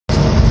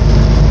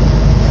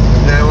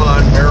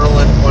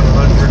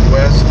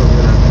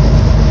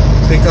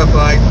up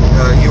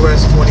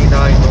US 29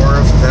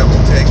 North. That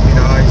will take me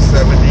to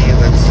I-70 and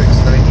then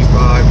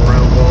 695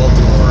 around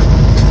Baltimore.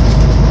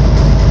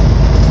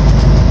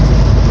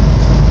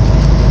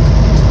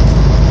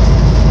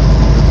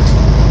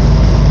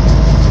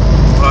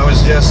 I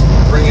was just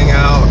bringing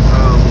out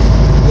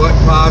what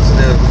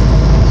positive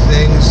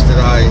things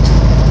did I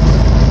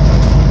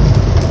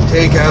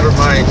take out of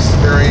my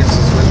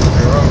experiences with the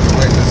Jehovah's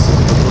Witnesses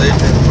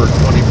religion for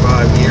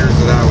 25 years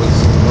that I was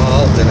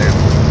involved in it,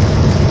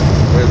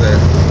 with it.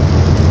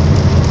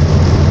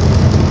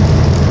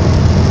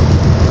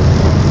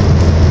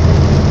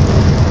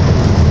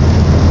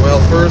 Well,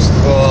 first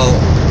of all,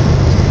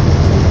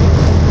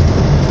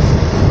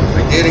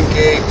 I did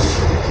engage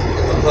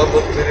in the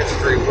public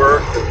ministry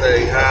work that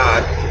they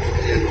had,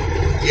 and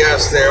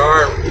yes, they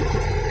are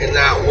in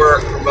that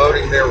work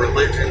promoting their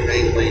religion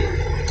mainly.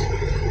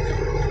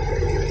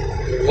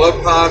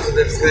 What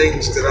positive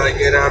things did I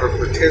get out of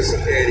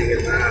participating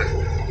in that?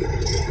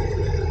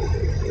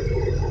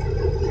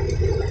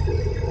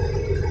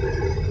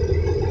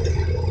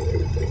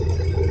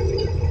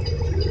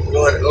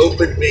 Well, it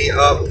opened me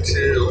up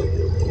to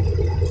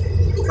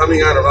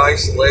coming out of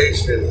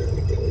isolation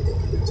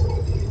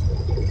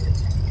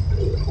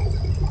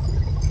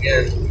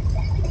and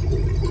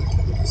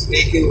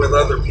speaking with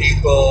other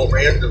people,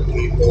 random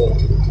people.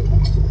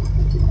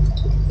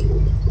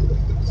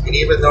 And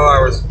even though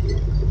I was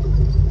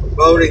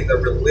promoting the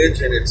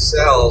religion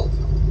itself,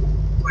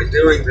 by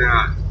doing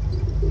that,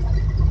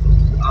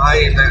 I,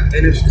 in that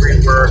ministry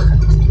work,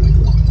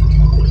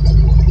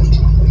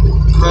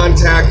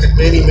 contacted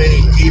many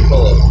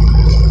people.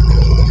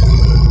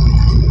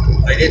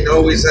 I didn't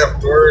always have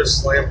doors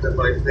slammed in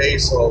my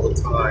face all the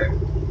time.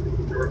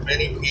 There were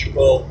many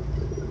people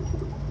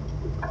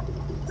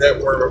that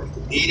were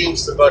needing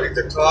somebody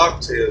to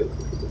talk to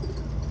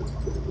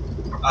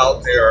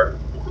out there.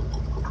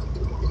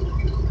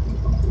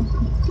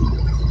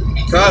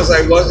 Because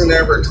I wasn't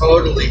ever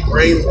totally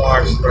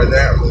brainwashed by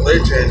that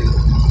religion,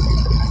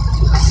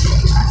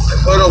 I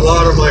put a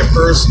lot of my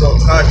personal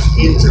touch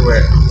into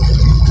it.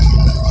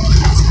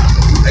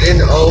 I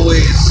didn't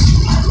always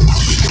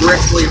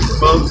strictly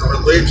promote the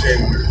religion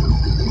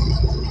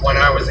when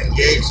I was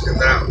engaged in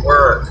that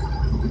work.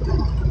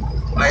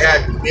 I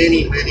had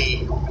many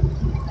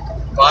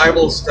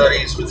Bible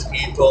studies with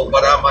people,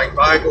 but on my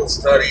Bible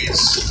studies,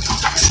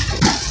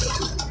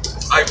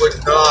 I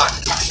would not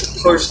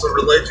push the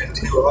religion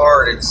too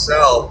hard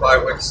itself. I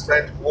would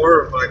spend more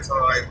of my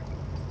time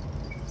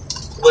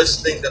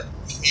listening to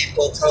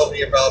people tell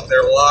me about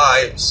their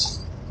lives.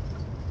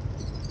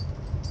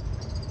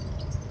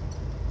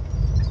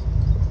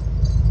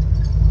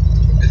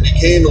 It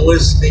became a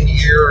listening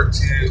ear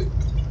to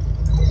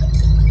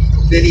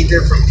many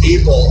different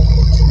people.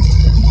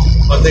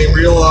 When they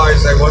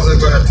realized I wasn't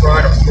going to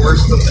try to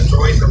force them to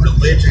join the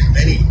religion,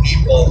 many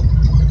people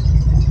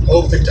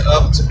opened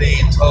up to me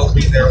and told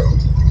me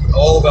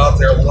all about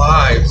their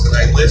lives, and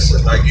I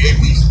listened. I gave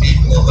these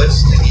people a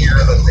listening ear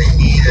that they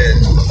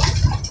needed,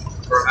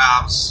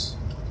 perhaps,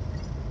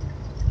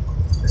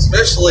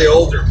 especially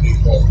older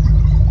people.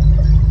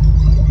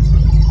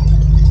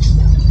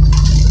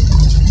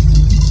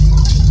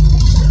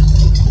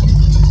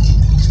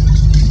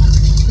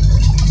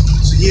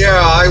 So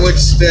yeah, I would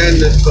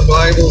spend the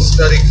Bible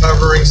study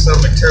covering some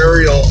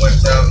material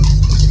with them,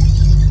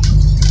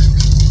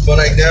 but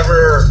I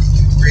never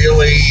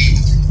really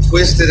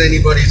twisted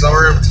anybody's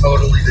arm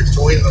totally to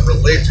join the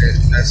religion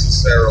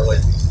necessarily.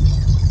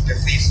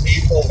 If these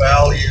people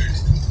valued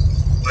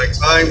my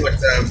time with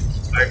them,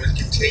 I would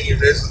continue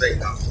visiting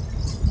them.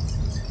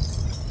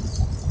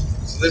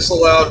 So this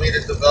allowed me to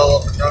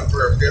develop a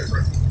number of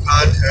different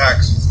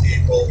contacts with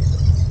people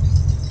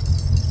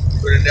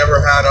who would have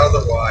never had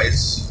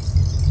otherwise.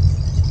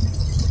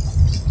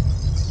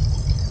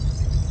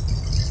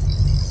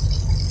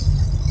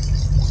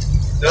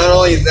 Not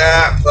only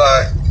that,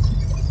 but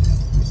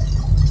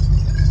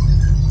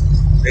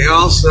they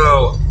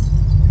also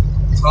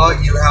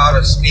taught you how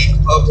to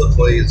speak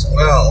publicly as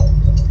well.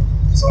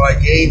 So I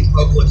gained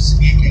public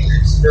speaking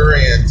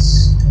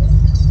experience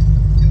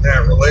in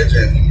that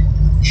religion.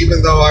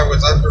 Even though I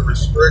was under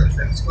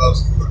restrictions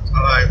most of the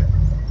time,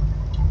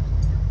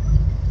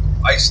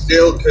 I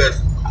still could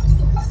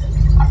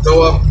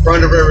go up in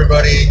front of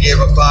everybody and give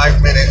a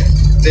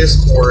 5-minute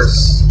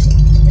discourse.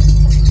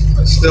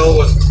 I still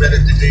was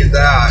permitted to do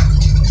that.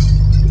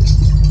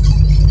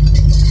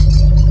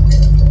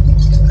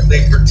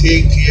 They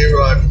critiqued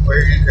you on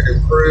where you could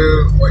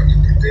improve, what you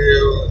could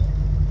do,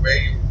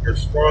 where your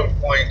strong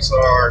points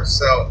are.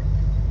 So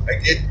I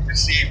did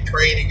receive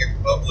training in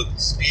public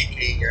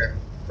speaking, and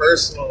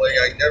personally,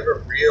 I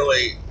never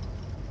really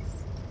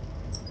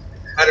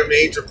had a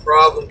major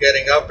problem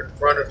getting up in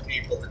front of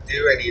people to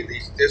do any of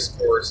these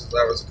discourses.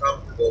 I was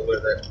comfortable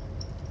with it.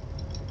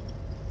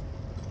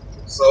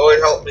 So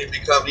it helped me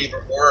become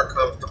even more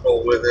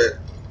comfortable with it.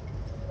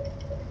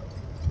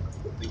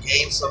 To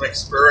gain some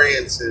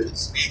experience in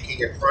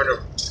speaking in front of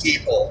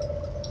people.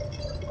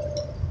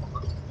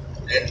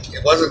 And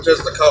it wasn't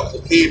just a couple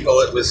of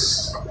people, it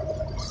was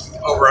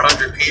over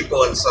 100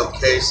 people in some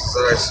cases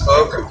that I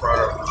spoke in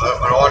front of,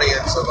 an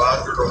audience of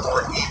 100 or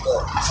more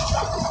people.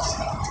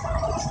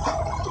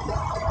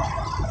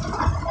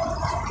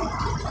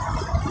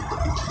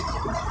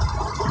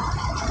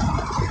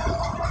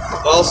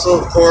 Also,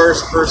 of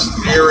course,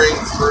 persevering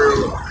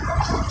through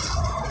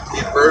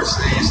the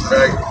adversities that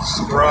I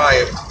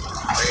described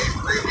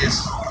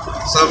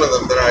some of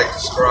them that I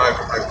described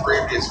in my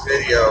previous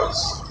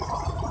videos.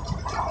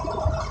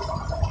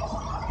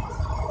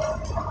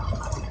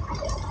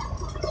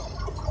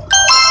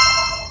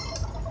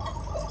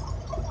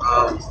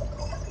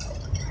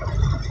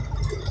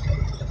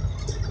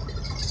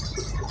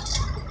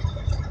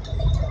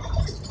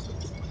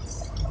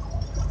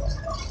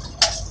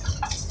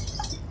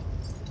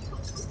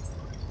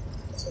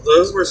 So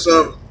those were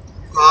some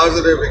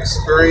positive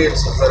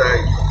experiences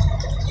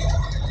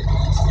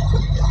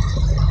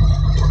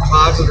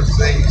positive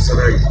things that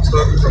I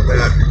took from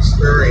that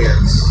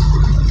experience.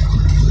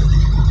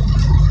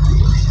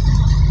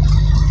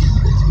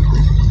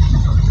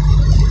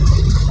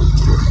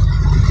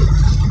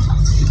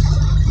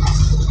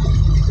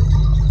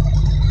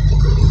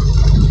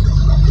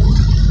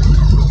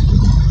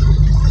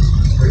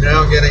 We're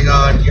now getting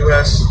on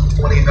US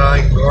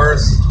 29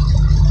 North.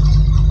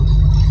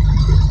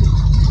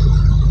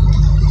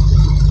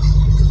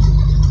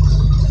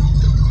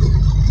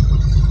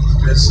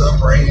 There's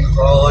some rain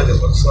falling. It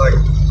looks like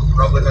we're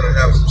probably going to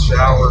have some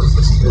showers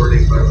this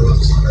morning by the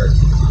looks of it.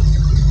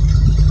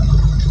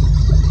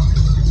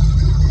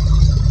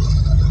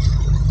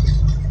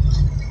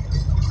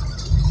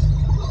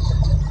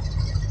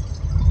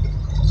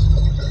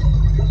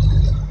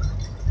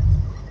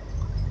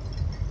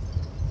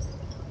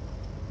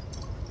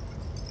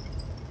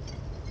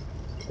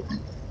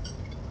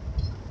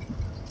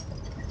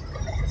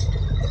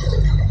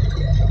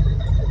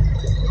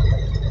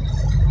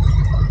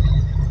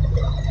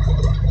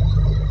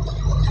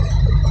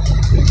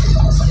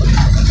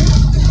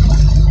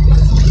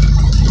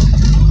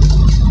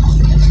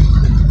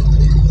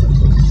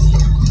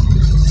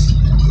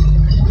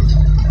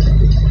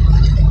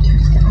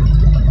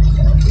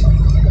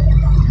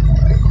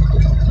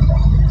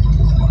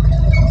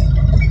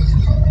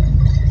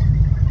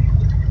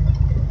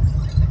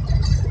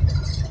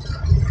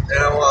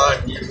 Now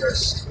on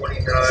US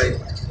 29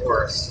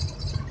 North.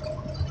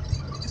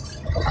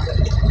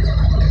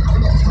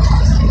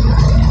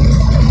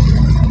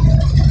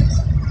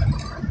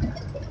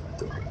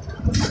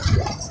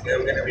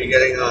 I'm going to be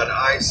getting on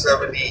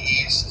I-70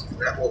 East.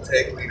 That will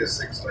take me to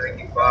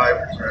 695,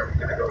 which I'm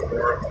going to go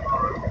north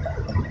on.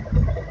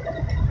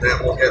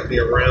 That will get me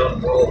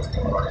around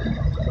Baltimore.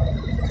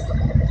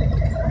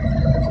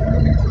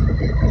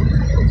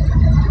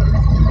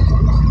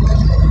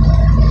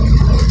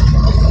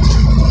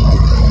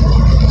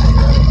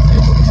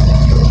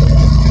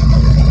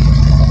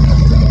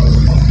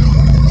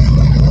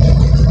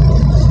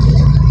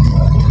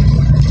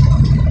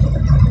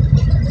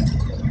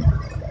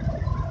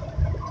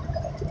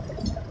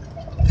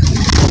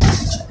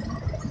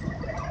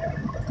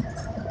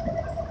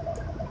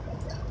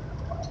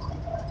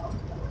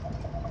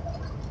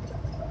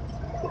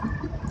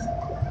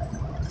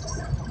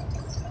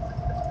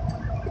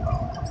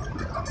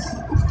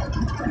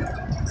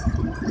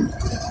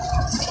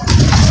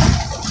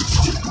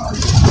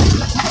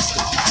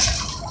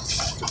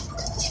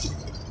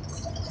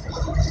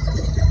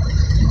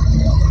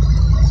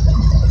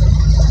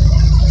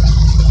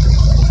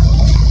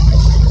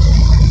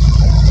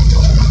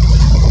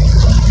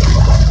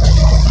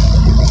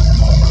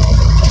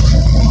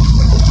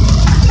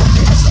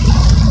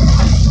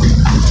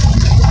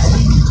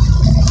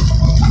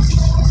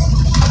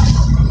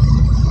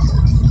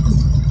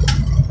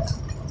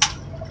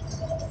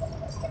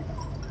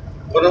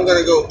 But I'm going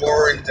to go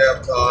more in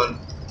depth on,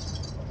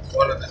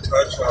 wanted to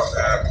touch on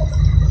that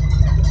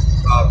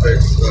topic,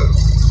 but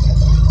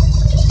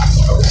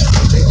I was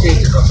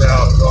thinking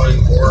about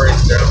going more in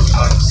depth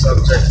on the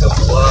subject of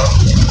love.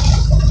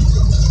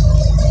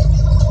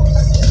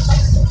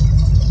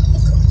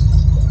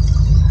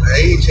 At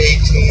age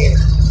 18,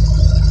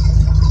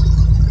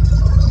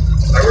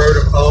 I wrote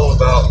a poem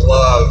about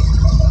love.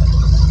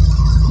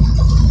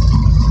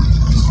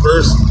 It's the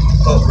first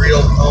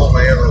real poem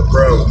I ever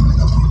wrote.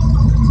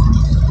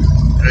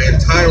 And I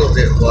entitled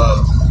it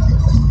Love.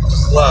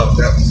 Just Love,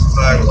 that was the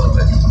title of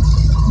it.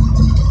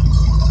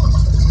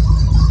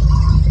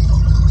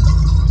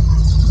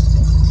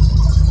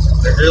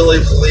 I really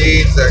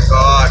believe that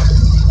God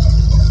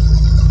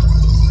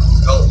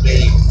helped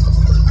me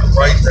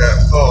write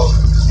that poem,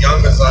 as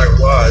young as I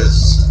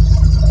was.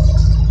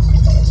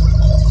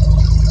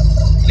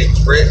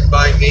 It's written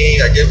by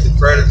me. I give the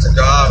credit to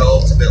God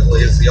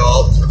ultimately as the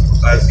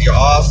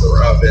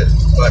author of it,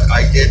 but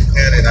I did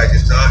pen it. I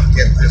did not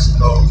get this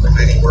poem from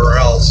anywhere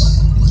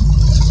else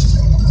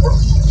or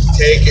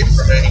take it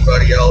from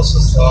anybody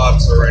else's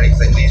thoughts or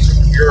anything. These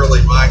are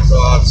purely my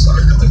thoughts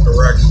under the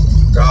direction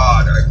of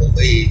God, I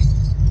believe.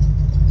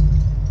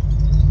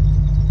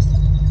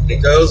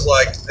 It goes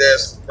like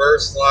this. The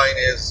first line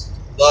is,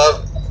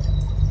 love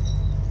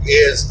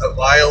is a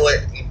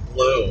violet in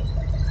bloom.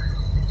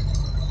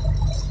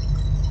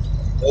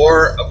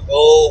 or a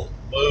full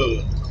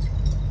moon.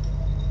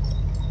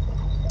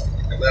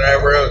 And then I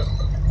wrote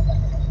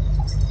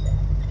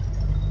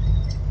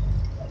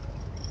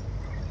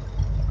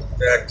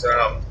that,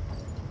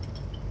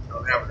 I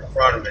don't have it in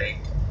front of me.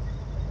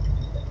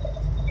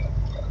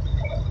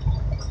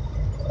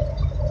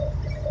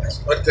 I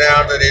put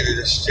down that it is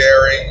a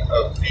sharing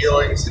of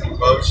feelings and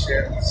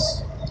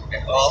emotions,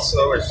 and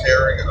also a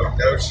sharing of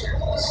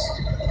notions.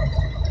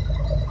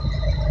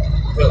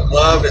 But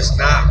love is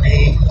not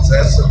being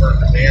possessive or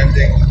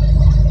demanding.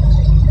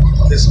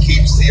 This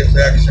keeps the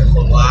affection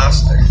from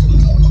lasting.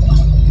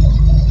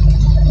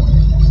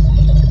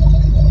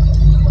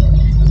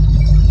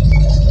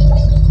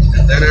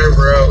 And then I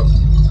wrote,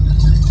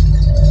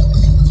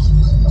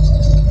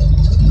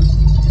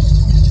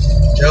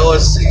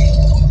 jealousy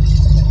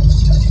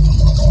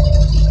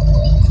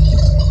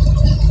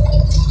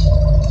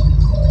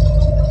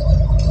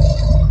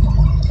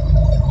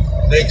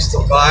makes the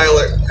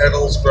violet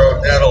petals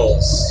grow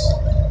nettles,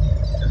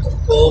 and the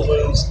full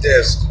moon's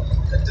disk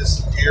can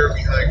disappear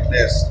behind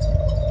mist,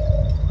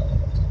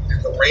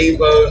 and the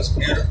rainbow's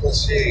beautiful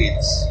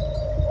shades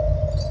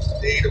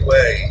fade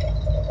away.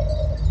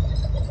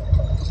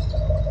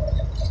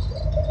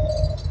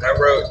 I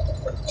wrote,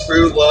 when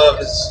true love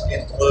is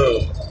in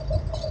bloom,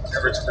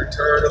 there is a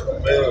return of the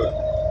moon,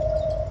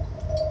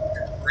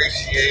 and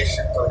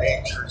appreciation for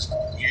nature's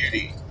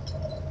beauty.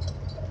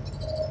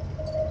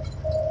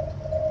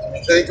 When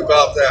you think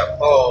about that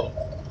poem,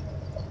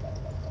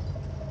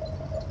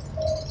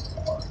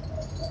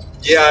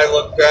 yeah, I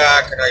look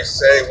back and I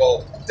say,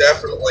 well,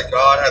 definitely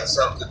God had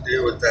something to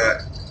do with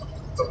that,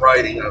 the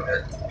writing of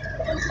it.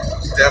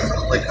 It's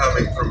definitely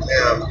coming from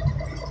Him.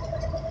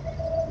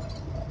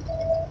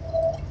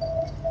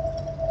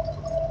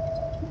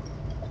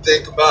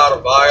 Think about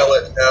a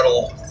violet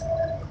petal,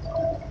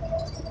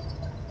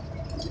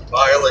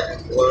 violet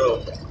in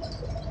bloom.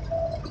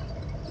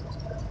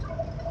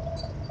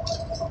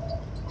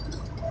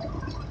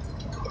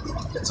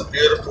 It's a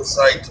beautiful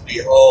sight to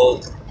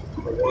behold,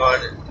 for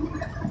one.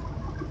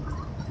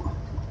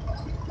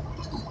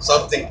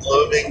 Something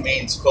blooming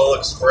means full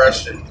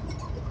expression.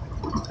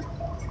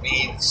 It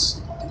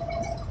means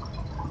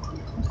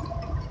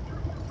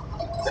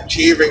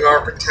achieving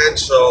our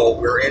potential.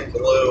 We're in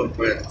bloom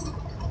when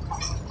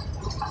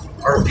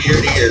our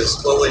beauty is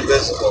fully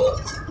visible.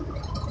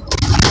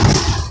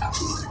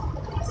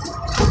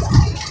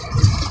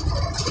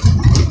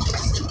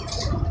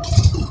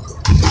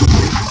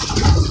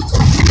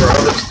 For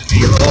others to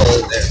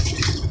behold, and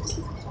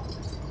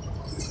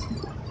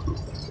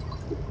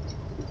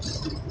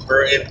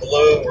we're in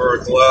bloom,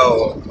 we're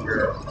aglow,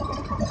 we're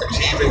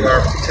achieving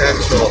our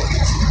potential,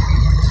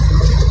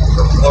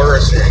 we're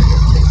flourishing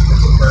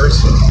as a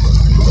person.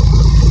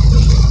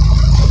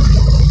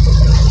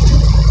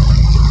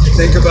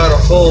 Think about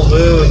a full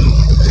moon.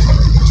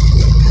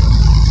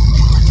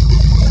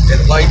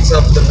 It lights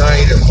up the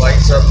night, it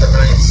lights up the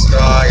night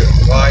sky, it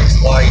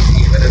provides light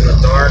even in the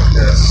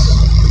darkness.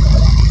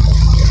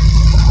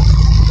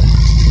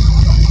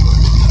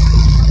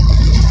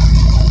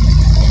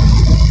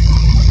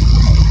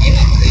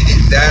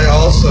 That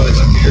also is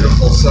a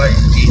beautiful sight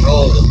to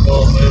behold. The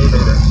full moon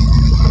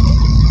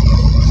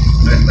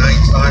at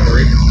nighttime or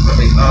even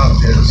coming up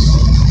is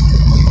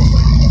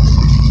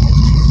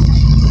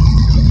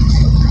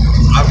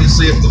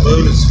obviously, if the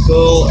moon is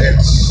full,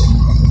 it's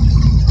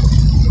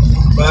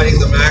providing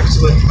the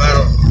maximum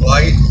amount of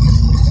light.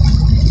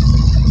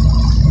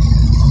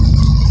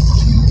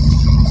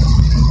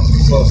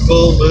 So a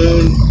full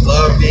moon,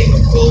 love being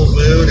a full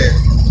moon, it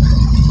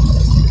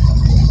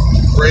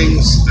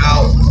brings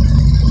out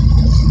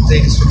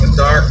things from the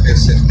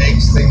darkness. It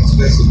makes things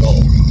visible,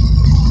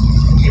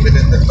 even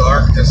in the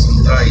darkness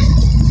of night.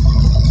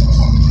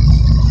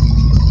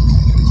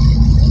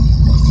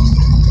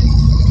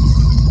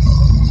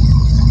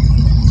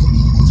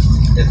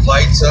 It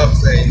lights up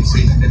things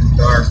even in the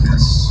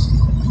darkness,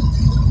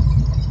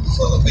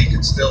 so that we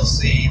can still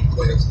see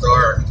when it's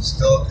dark,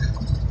 still can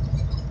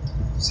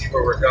see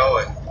where we're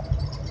going.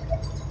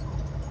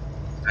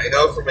 I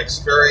know from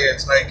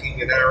experience hiking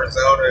in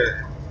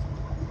Arizona,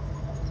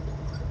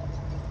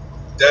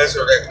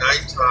 desert at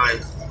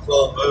nighttime,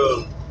 full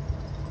moon,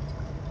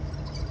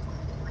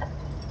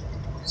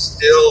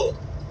 still,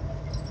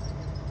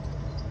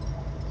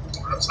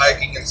 I was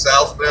hiking in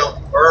South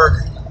Mountain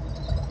Park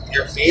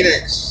near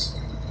Phoenix,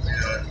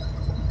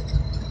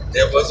 and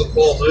it was a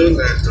full moon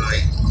that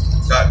night.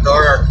 It got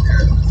dark,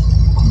 and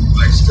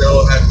I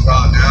still hadn't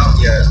gotten out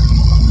yet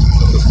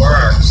of the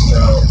park,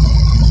 so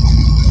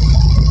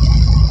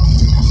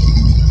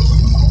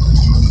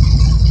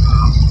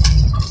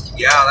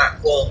yeah, that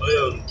full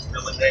moon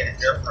really made a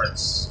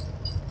difference.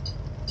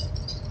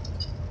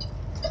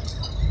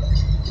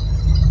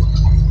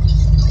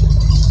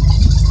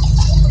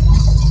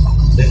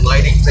 Been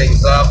lighting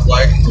things up,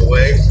 lighting the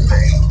way for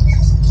me.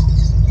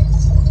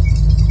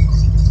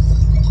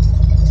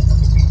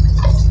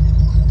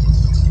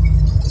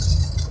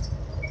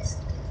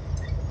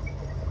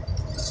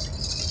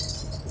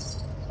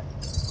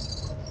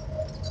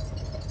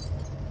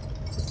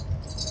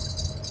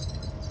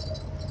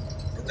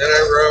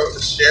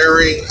 the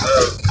sharing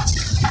of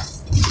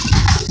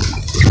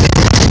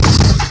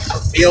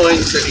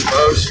feelings and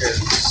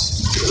emotions.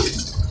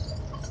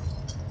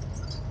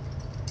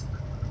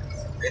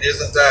 And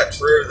isn't that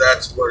true?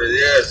 That's what it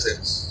is.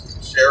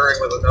 It's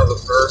sharing with another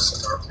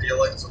person our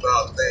feelings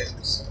about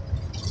things.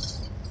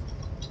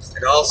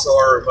 And also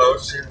our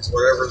emotions,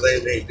 whatever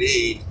they may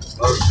be.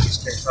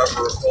 Emotions can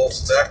cover a full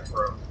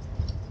spectrum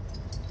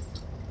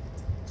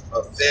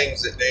of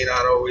things that may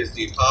not always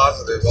be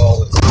positive all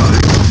the time.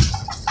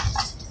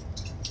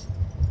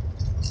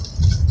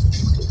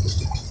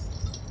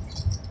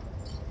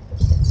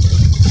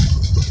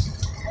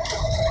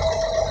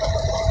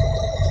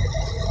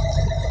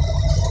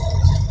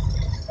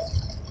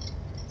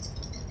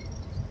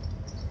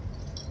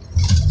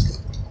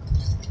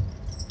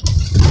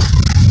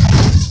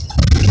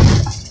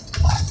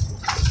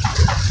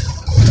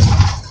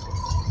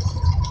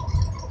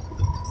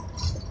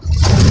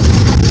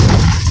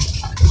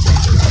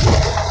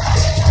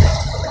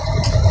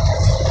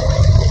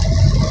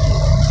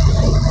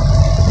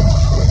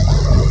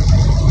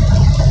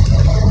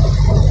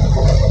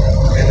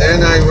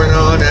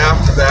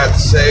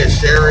 Say a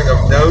sharing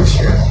of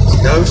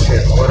notions.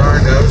 Notions, what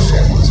are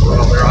notions?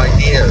 Well, they're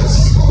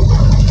ideas.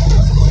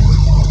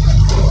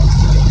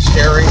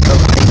 Sharing of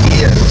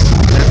ideas,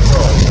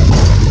 mental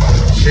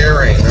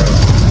sharing,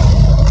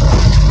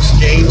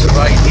 exchange of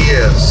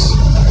ideas.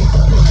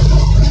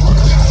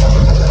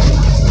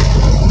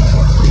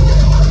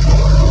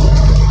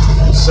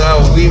 So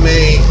we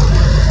may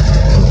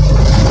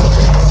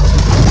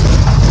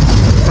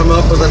come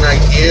up with an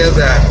idea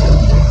that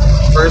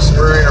the person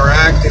we're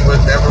interacting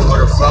with never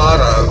would have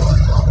thought of.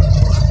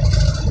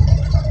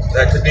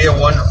 That could be a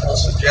wonderful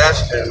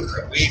suggestion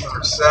that we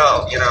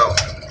ourselves,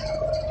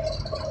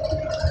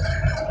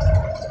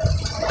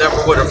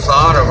 never would have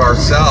thought of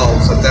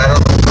ourselves, that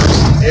other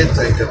person did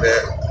think of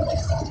it.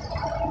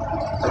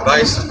 And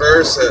vice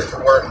versa, it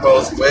can work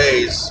both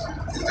ways.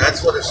 And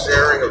that's what a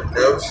sharing of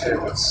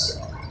notions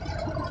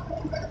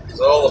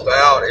is all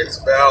about. It's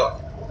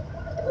about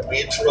a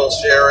mutual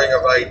sharing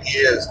of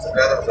ideas to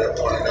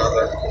benefit one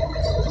another.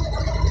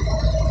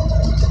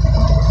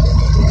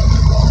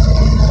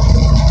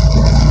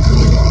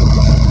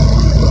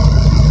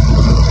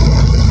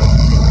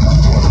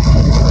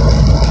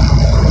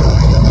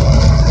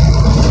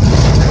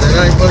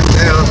 I put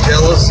down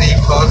jealousy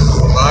causes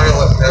the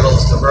violet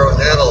petals to grow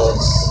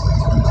nettles.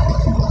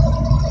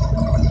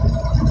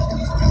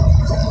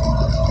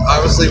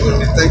 Obviously, when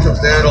we think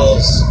of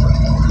nettles,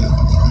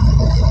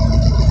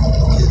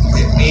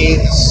 it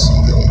means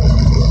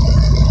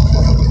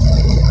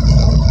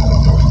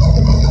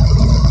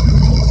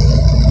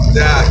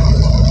that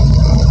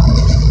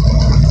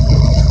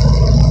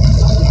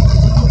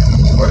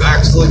we're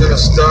actually going to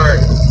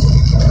start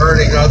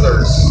hurting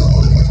others.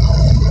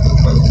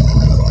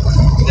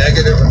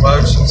 Negative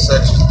emotions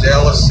such as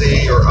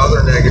jealousy or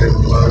other negative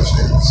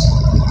emotions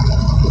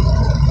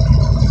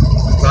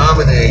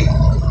dominate.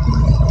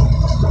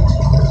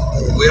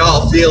 We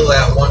all feel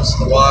that once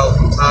in a while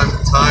from time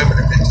to time, and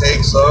if it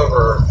takes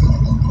over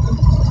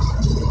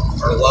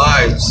our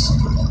lives,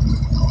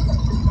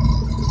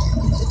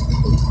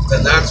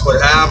 then that's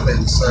what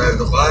happens.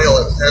 The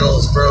violet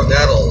petals grow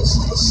nettles,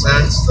 in the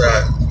sense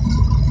that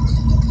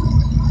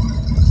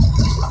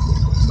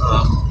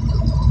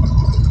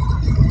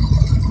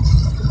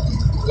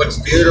what's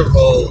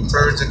beautiful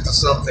turns into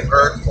something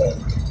hurtful.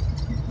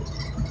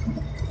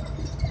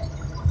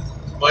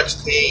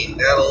 Much pain.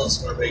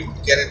 Nettles, when we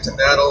get into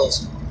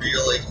nettles,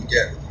 really can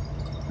get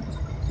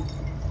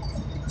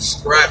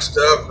scratched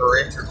up or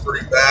injured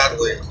pretty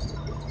badly.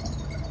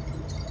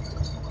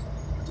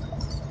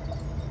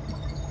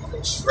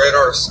 It'll shred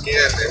our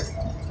skin if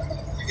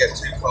we get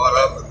too caught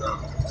up in them.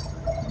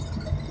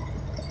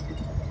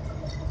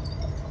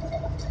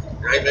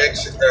 I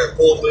mentioned the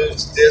full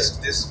moon's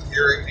disk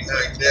disappearing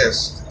behind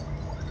mist.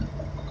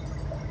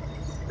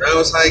 When I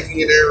was hiking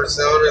in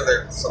Arizona,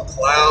 there some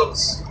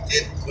clouds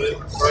did move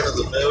in front of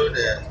the moon,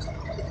 and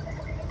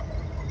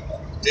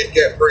it did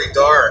get pretty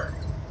dark.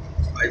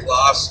 I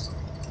lost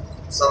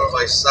some of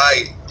my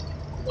sight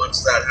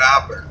once that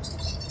happened.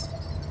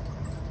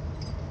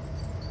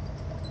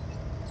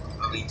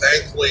 I mean,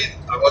 thankfully,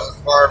 I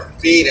wasn't far from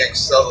Phoenix,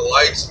 so the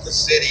lights of the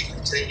city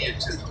continued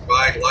to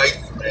provide light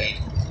for me.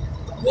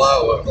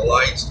 Glow of the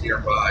lights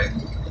nearby,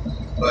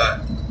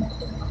 but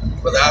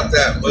without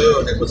that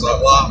moon, it was a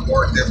lot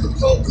more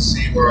difficult to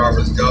see where I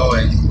was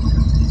going.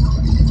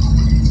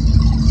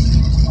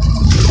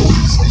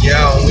 So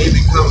yeah, when we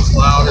become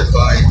clouded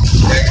by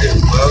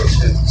negative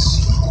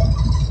emotions,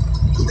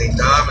 they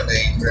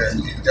dominate,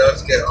 and it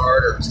does get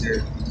harder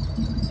to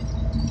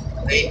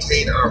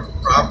maintain our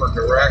proper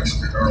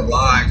direction in our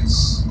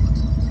lives,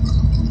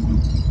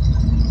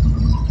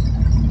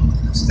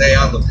 stay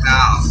on the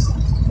path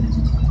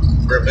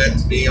we're meant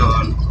to be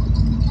on.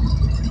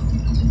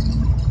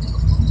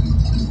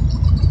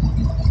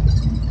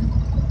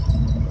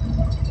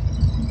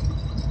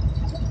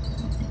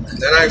 And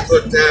then I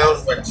put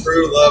down, when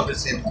true love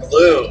is in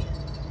bloom,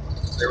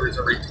 there is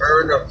a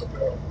return of the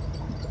moon.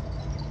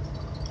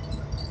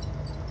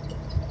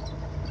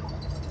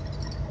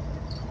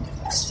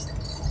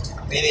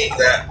 Meaning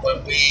that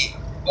when we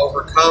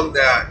overcome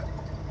that,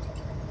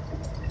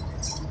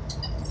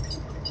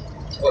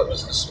 what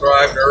was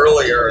described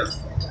earlier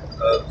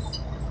of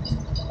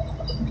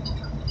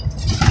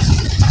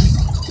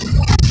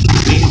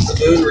means the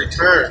moon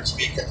returns,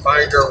 we can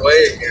find our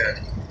way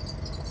again.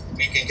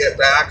 We can get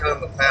back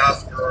on the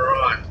path we're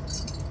on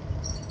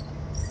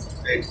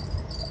and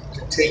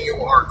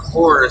continue our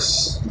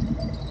course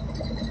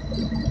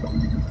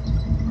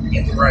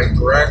in the right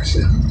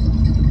direction.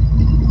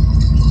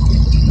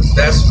 It's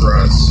best for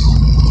us.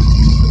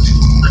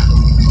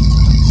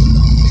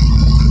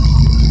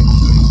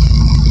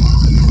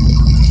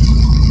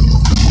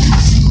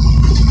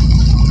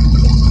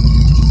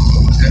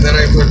 And then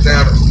I put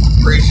down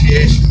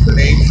appreciation for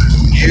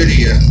nature's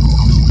beauty, and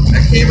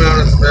that came out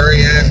at the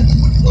very end.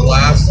 The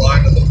last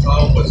line of the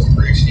poem was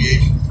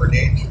appreciation for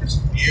nature's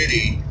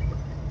beauty.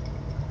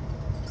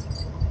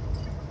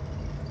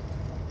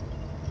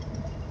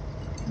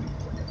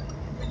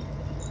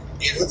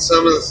 Even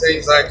some of the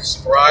things I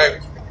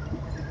described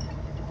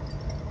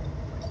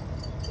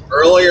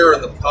earlier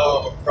in the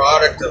poem, a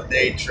product of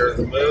nature,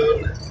 the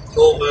moon, the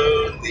full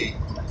moon, the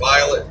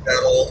violet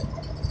petal,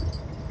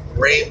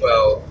 the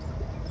rainbow.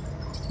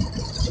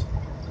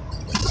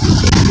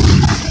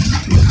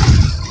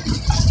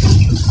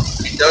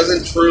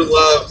 Doesn't true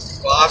love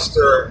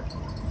foster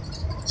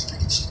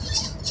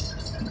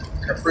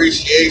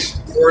appreciation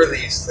for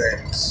these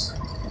things?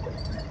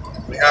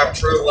 We have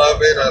true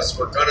love in us,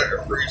 we're going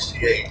to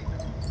appreciate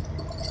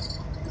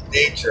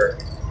nature,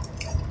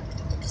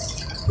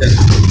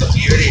 the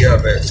beauty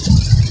of it.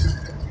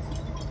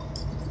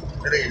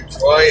 We're going to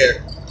enjoy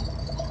it.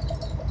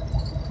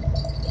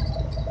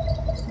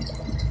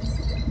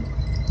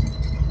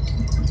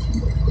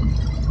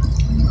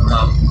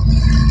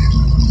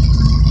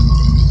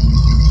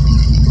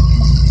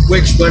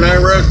 Which, when I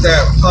wrote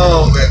that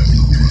poem, and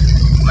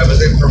I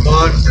was in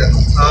Vermont at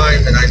the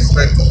time, and I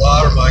spent a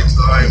lot of my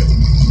time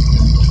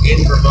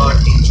in Vermont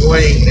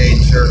enjoying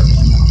nature.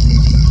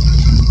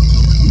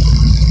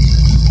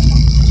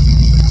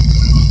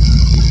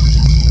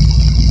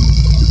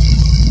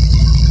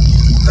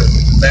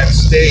 That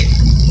state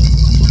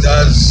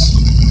does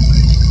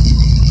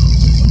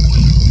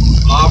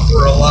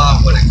offer a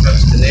lot when it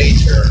comes to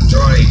nature,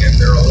 enjoying it.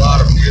 There are a lot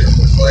of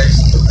beautiful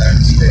places in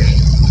that state.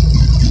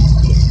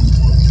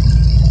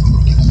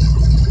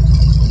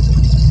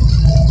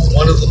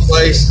 One of the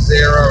places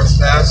there I was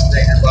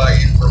fascinated by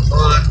in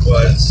Vermont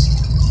was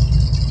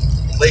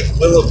Lake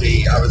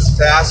Willoughby. I was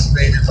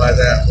fascinated by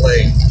that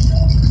lake.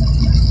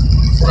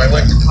 When I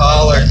went to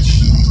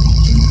college,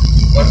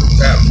 it wasn't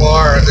that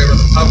far, and there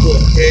was a couple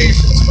of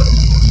occasions when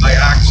I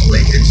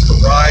actually hitched a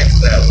ride to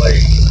that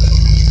lake.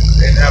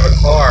 I didn't have a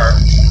car.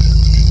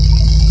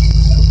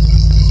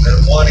 And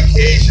on one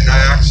occasion, I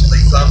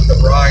actually thumbed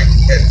the ride to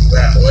get to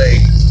that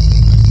lake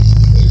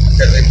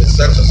because it was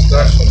such a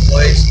special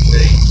place to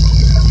me.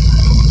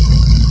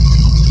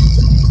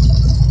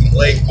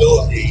 Lake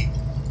Willoughby.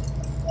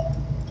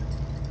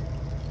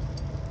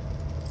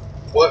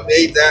 What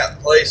made that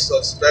place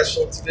so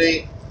special to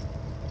me?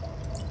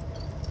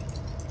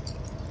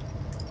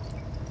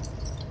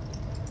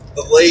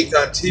 The lake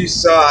on two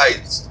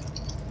sides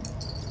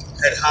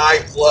had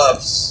high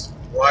bluffs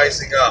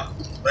rising up,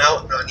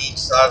 mountain on each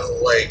side of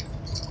the lake.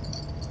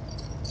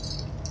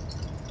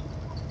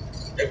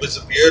 It was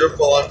a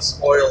beautiful,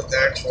 unspoiled,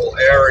 natural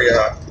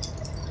area,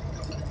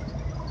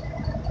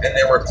 and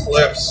there were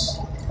cliffs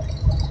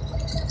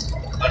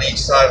on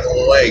each side of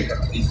the lake.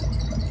 These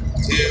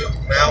two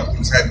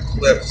mountains had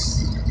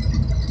cliffs.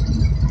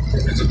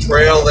 There was a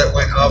trail that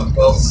went up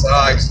both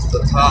sides to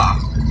the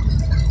top.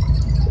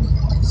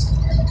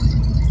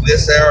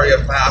 This area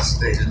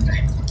fascinated me.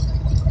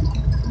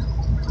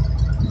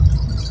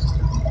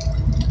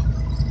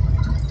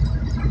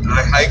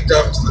 I hiked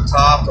up to the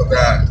top of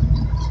that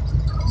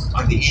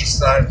on the east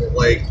side of the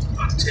lake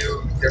on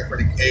two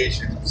different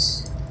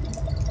occasions.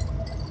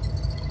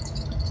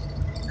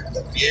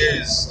 The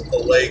views of the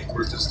lake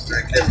were just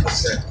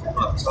magnificent from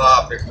up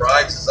top. It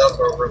rises up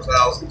over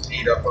 1,000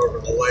 feet up over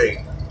the lake.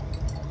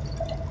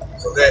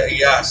 So that,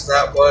 yes,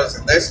 that was,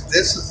 and this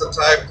is the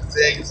type of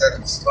things that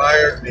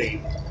inspired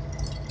me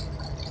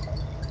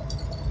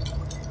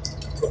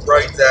to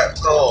write that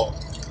poem.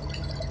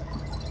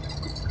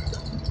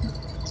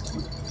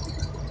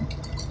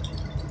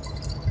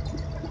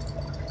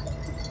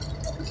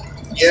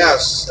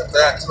 Yes, at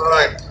that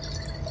time,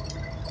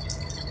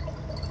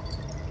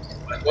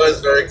 I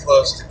was very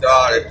close to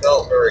God. I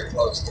felt very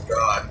close to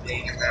God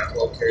being in that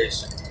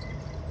location.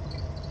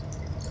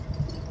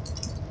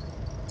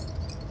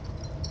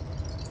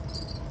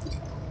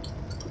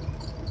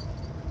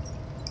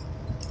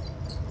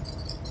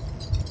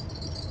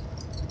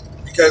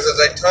 Because as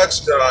I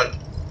touched on,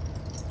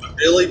 I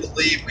really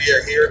believe we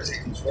are here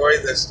to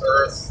enjoy this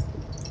earth,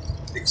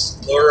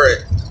 explore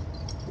it,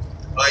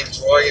 find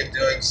joy in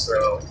doing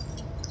so.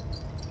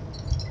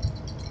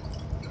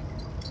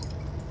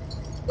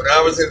 When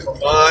I was in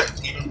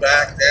Vermont, even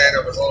back then,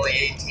 I was only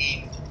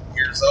 18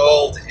 years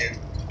old, and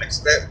I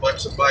spent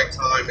much of my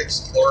time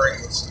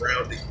exploring the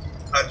surrounding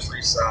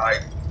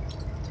countryside.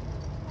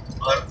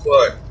 on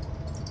foot.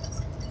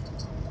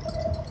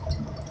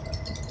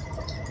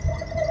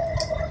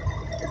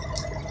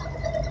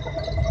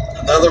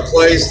 Another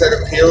place that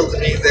appealed to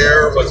me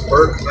there was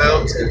Burke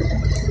Mountain.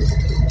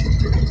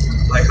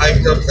 I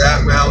hiked up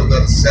that mountain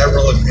on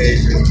several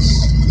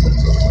occasions.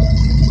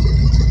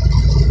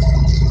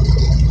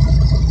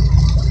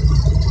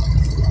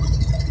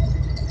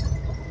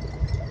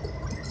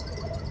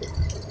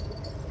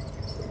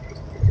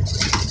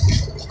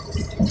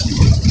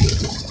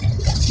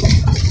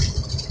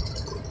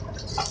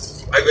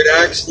 I would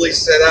actually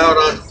set out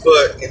on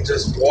foot and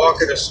just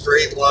walk in a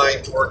straight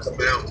line toward the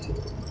mountain.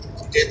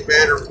 It didn't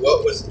matter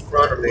what was in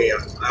front of me.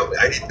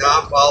 I did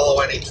not follow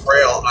any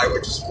trail. I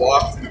would just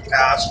walk through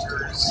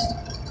pastures,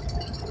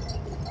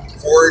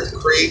 ford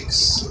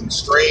creeks and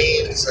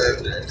streams,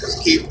 and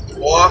just keep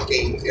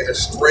walking in a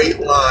straight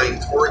line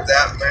toward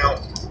that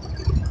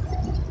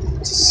mountain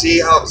to see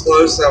how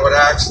close I would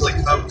actually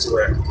come to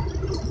it.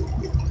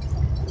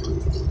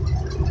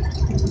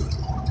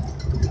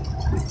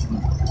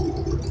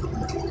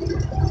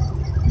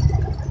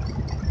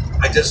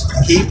 I just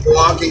keep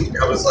walking.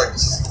 I was like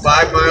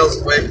 5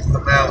 miles away from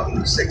the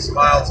mountain, 6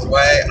 miles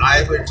away.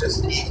 I would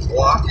just keep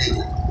walking.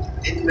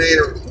 It didn't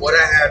matter what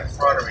I had in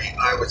front of me.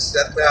 I would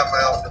set that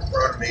mountain in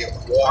front of me and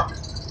walk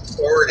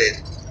toward it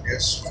in a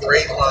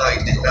straight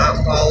line. Did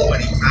not follow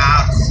any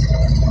paths,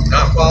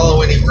 not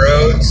follow any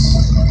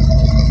roads.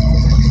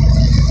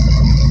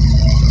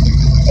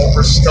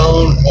 Over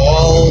stone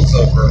walls,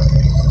 over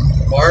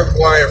barbed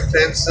wire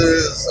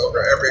fences,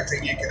 over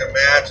everything you can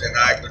imagine.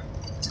 I could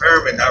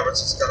determined I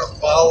was just going to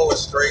follow a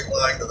straight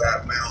line to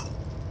that mountain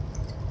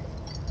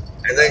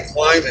and then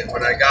climb it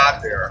when I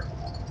got there.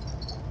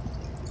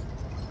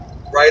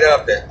 Right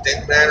up it.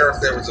 Didn't matter if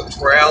there was a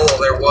trail or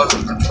there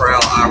wasn't a trail,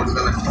 I was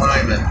going to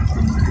climb it.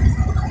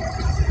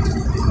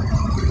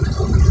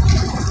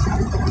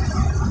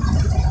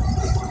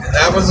 And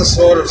that was the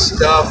sort of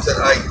stuff that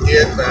I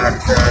did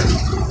back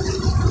then.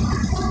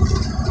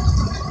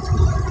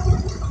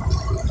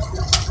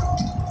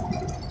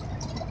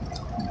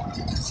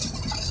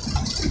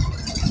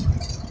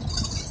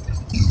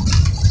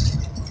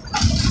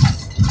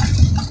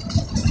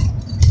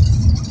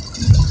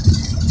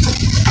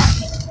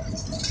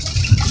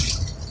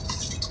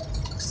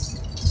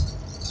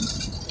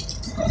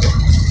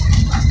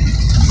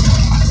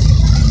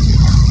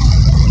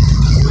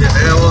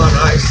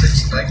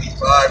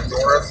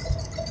 North,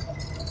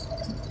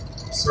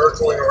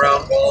 circling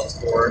around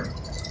Baltimore.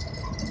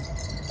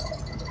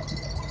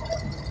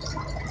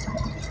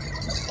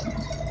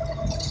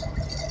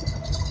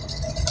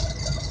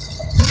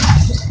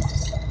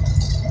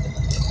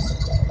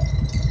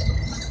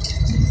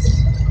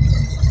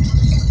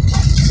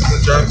 This is the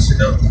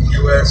junction of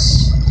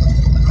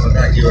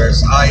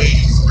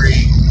I-83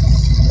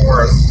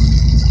 North.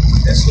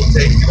 This will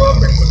take you up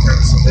into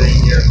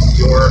Pennsylvania, New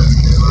York,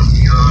 and on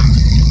beyond.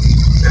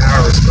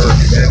 Harrisburg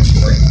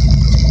eventually.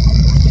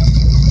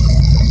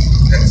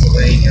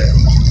 Pennsylvania.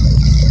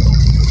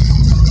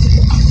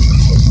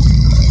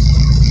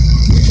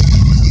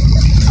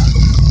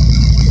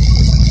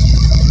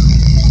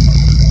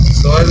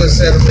 So as I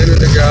said a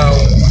minute ago,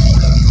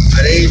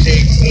 at age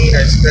 18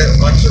 I spent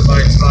much of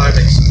my time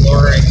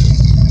exploring.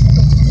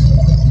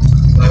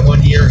 My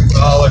 1 year in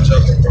college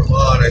up in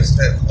Vermont, I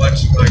spent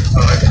much of my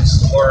time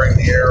exploring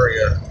the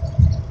area.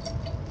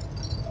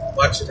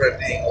 Much of it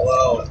being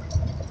alone.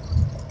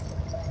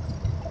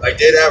 I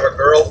did have a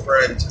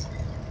girlfriend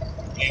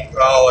in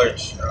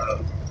college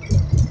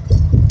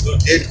who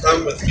did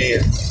come with me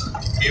on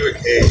a few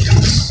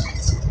occasions.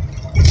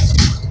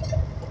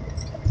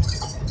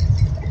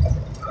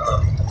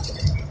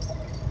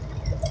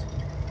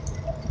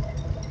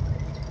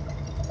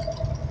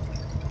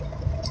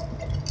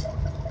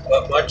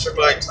 But much of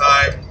my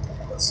time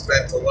was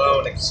spent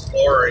alone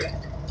exploring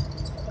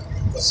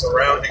the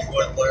surrounding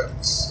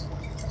woodlands.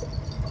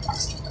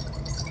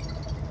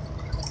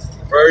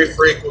 Very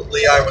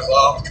frequently I was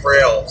off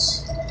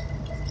trails,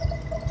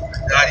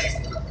 not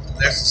even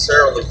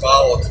necessarily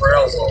follow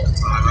trails all the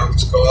time. I would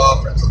just go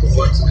off into the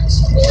woods and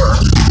explore.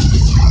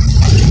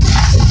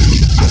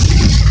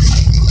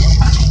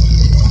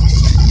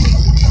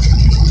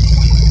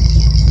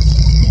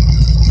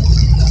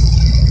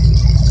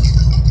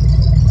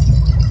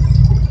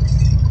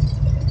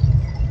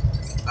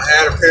 I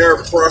had a pair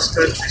of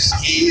cross-country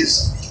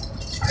skis,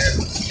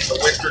 and in the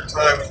winter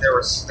time when there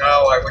was snow,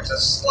 I would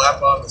just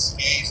slap on the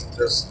skis and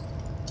just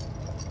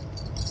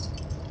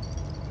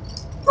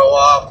go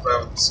off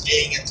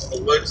skiing into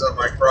the woods on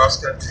my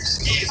cross-country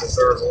skis if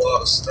there was a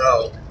lot of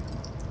snow.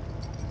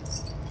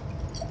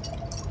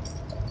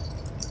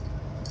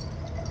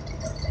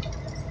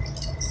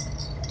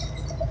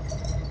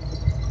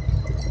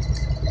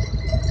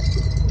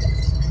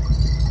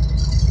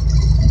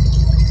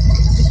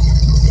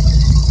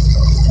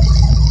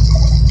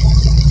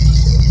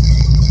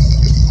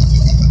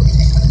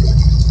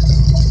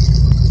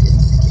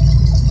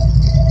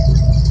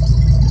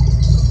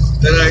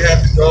 Then I had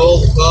the goal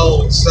the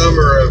following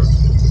summer of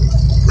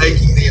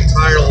hiking the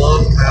entire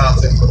Long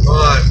Path in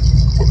Vermont.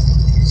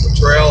 It's a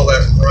trail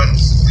that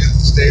runs through the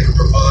state of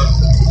Vermont,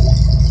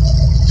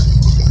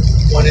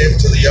 one end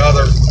to the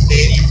other,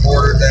 Canadian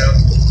border down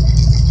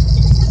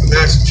the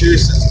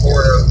Massachusetts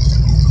border.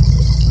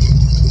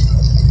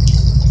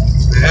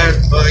 I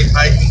hadn't mind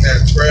hiking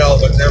that trail,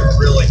 but never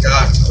really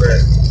got to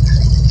it,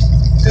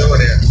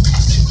 doing it.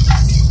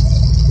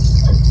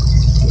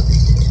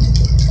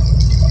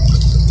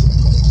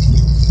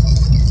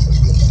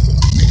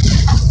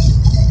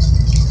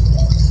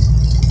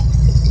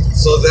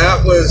 So that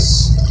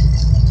was,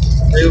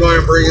 the reason why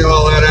I'm bringing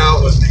all that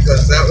out was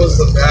because that was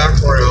the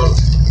background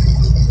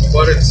of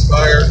what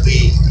inspired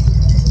me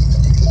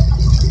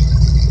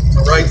to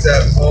write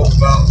that poem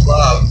about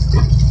love.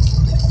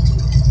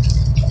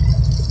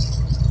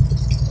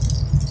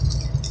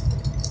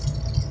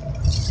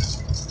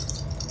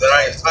 That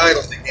I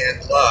entitled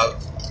again, Love.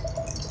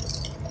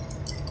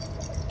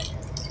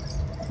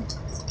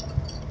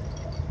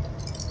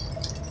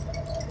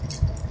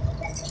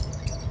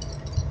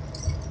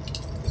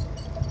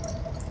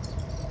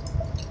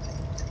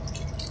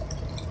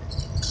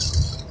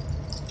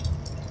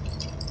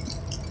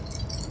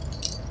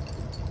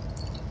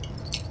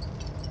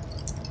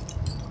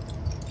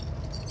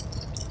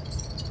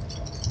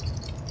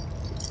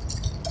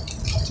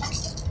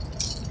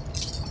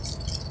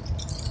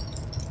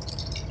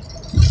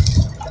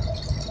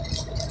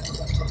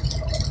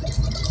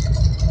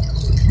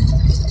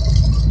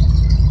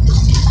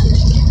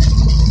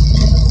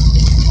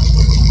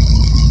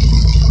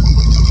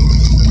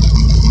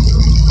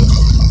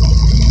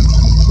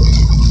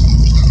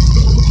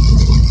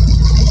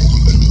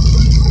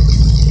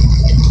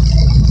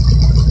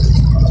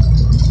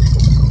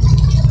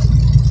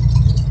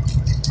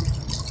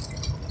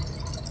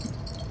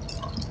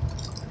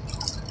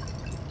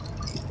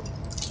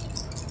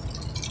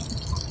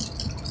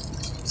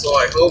 So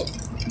I hope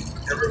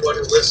everyone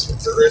who listened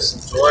to this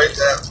enjoyed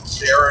that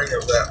sharing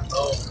of that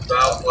poem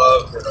about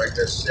love that I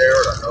just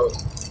shared. I hope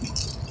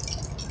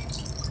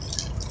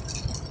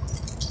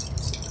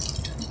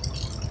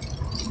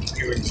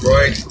you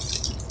enjoyed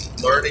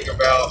learning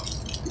about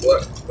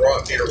what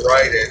brought me to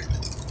write it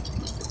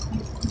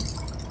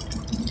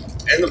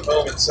and the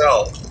poem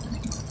itself.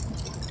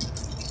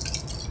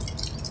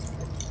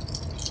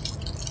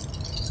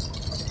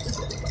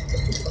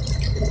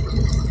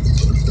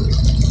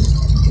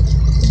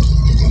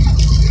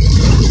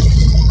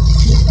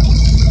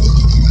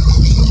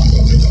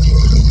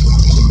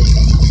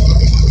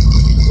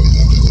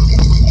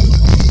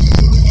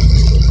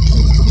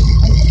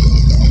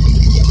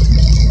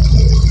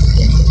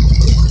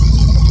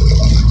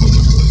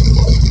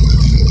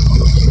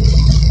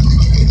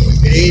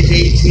 At age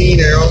 18,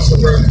 I also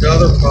wrote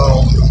another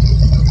poem.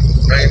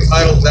 I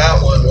entitled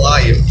that one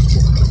Life.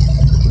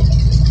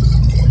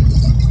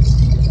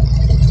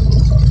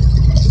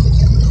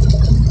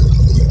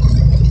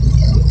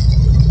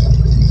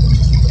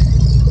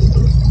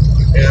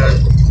 And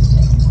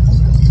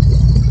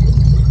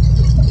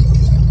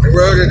I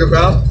wrote it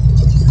about,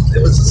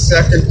 it was the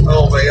second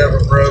poem I ever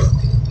wrote.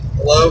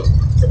 Love,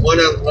 the one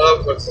on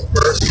love was the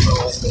first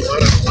poem, the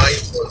one on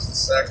life was the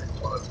second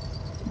one.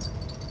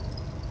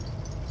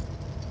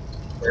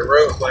 I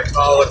wrote my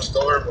college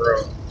dorm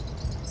room.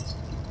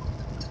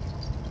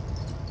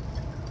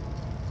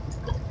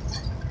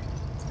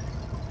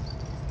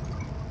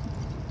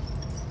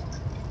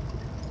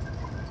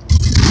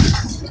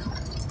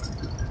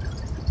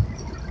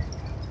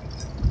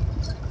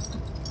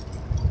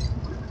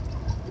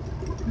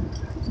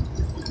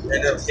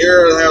 And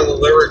here are how the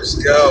lyrics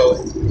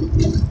go.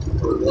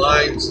 The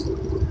lines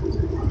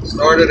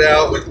started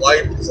out with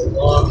life is a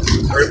long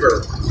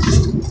river.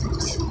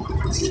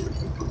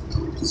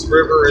 This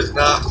river is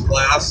not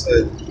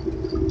placid,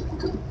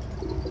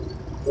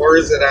 nor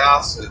is it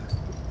acid.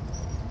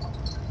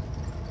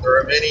 There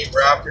are many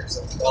rapids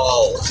and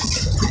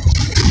falls.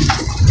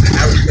 I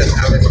haven't been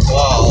having a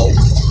ball.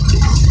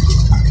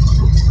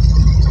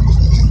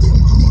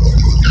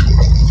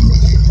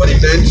 But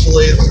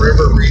eventually the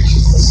river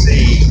reaches the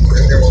sea,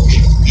 and there will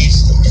be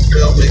peace and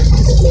fulfillment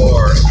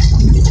galore,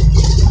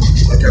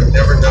 like I've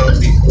never known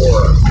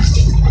before.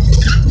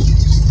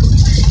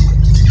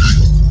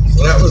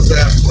 So that was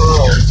that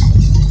poem.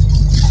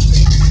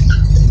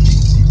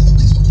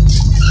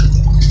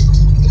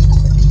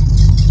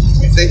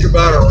 When you think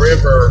about a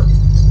river,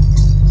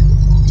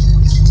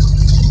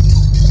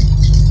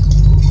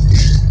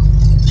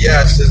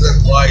 yes,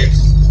 isn't life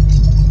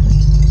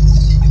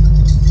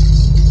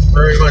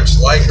very much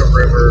like a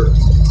river?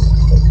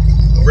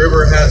 A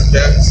river has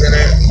bends in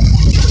it.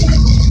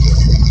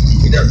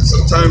 You know,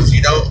 sometimes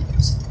you don't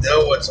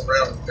know what's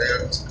around the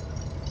bend.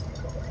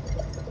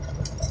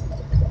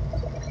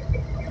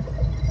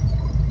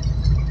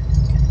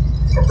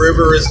 A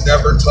river is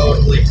never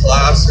totally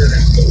placid,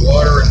 and the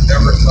water is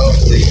never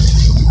totally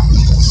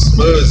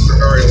smooth for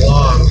very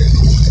long.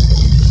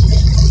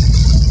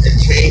 It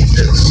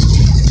changes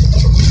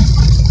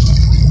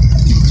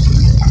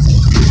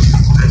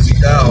as you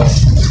go.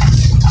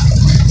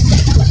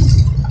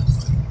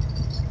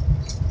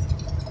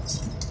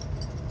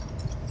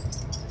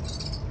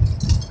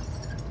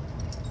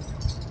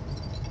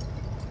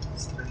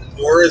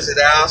 Nor is it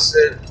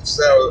acid?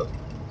 So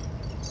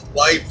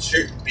life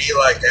shouldn't be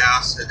like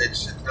acid. It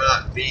should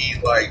not be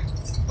like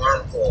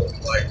harmful,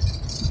 like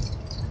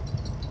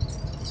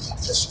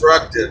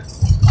destructive.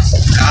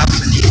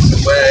 Acid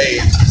eats away.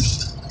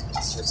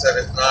 It said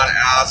it's not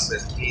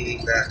acid,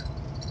 meaning that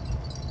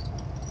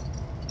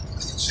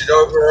it should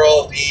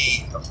overall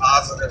be a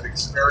positive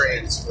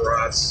experience for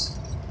us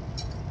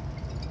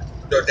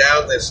to go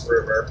down this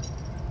river.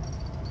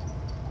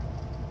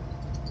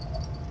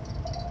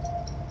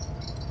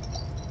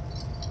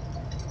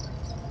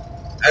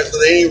 As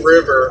with any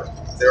river,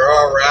 there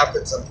are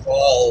rapids and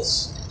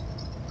falls.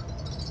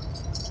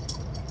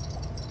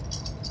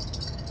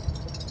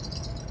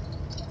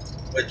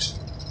 Which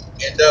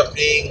end up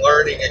being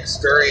learning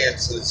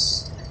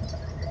experiences.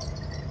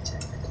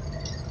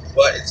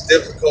 But it's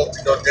difficult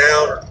to go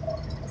down a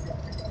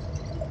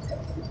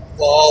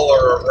fall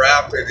or a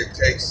rapid. It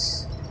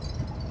takes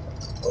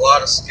a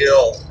lot of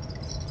skill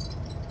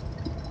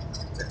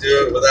to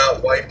do it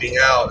without wiping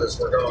out as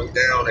we're going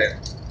down it.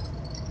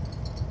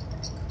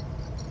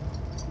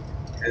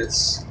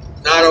 It's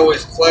not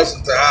always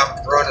pleasant to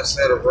have to run a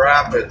set of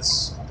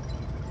rapids.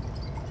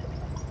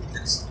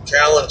 It's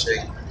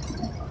challenging.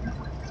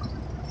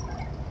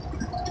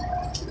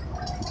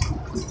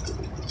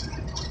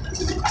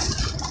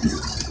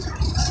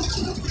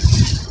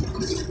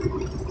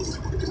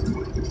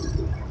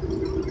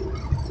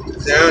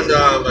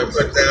 I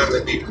put down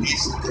to be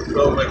peace and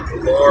fulfillment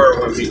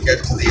galore when we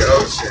get to the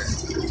ocean.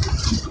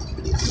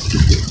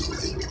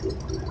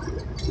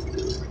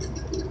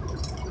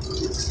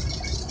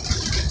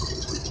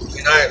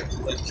 And I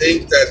would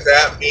think that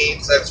that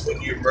means that's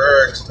when you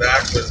merge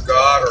back with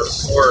God or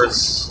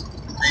Source,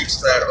 reach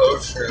that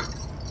ocean,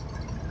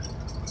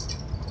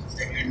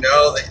 and you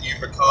know that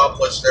you've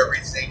accomplished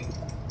everything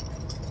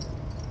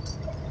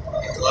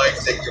in life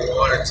that you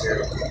wanted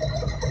to.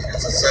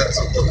 It's a sense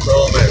of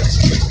fulfillment.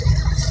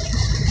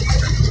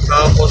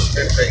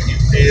 Accomplishment that you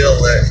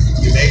feel that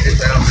you made it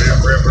down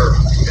that river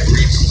and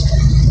reached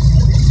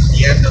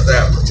the end of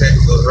that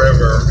particular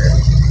river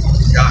and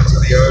got to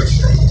the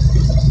ocean.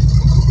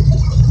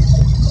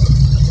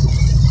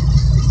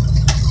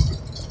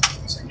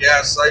 So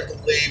yes, I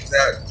believe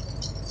that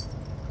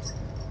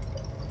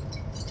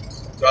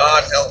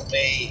God helped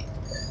me,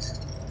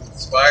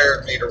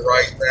 inspired me to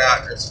write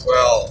that as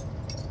well,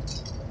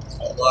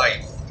 on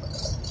life.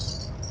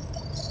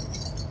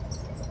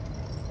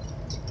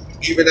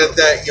 Even at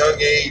that young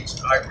age,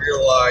 I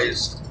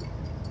realized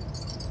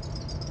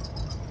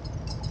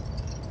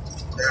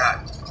that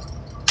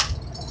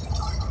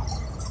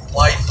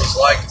life was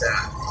like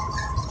that.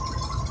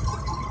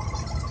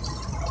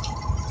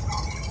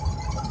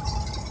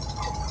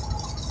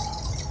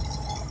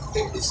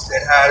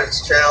 It had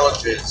its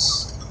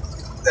challenges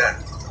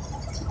that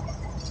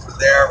were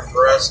there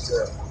for us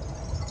to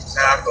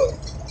tackle.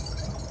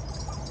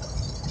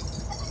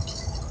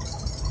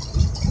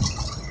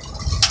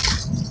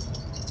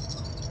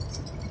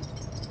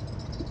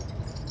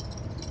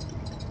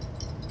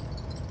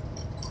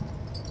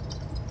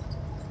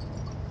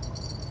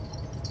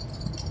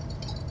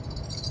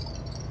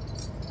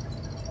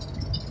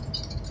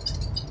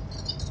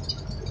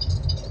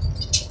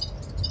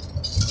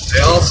 I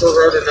also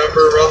wrote a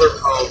number of other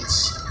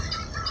poems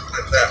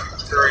at that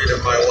period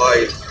of my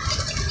life.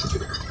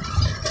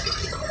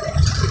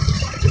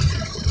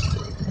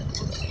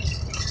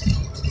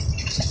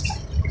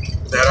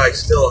 That I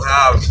still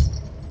have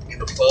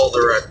in a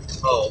folder at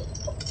home.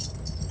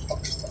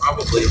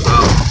 Probably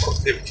about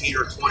 15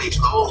 or 20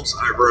 poems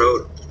I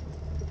wrote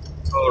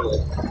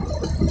total.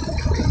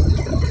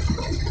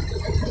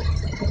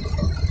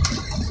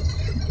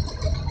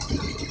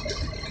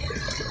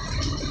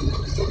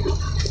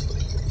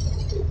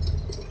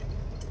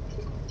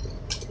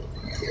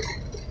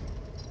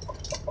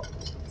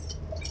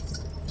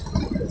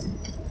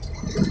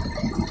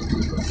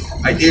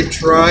 I did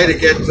try to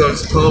get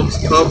those poems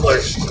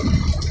published in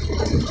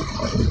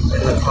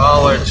the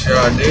college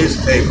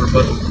newspaper,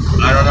 but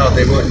I don't know,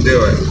 they wouldn't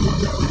do it.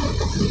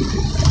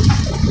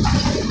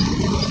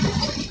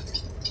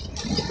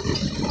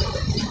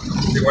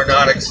 They were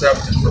not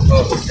accepted for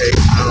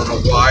publication. I don't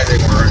know why they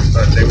weren't,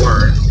 but they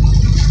weren't.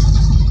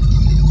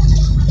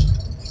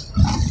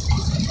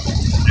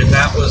 And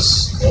that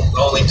was the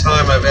only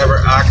time I've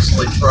ever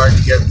actually tried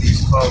to get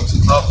these poems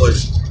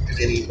published in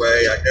any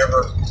way. I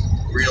never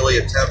really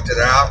attempted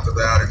after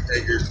that. I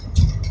figured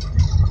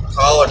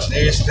college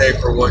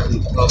newspaper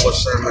wouldn't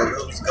publish them, and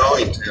who's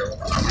going to?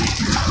 I mean,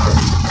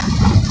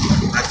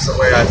 that's the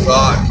way I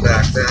thought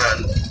back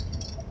then.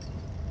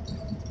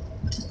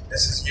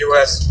 This is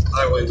US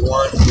Highway 1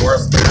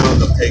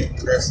 northbound. I'm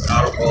taking this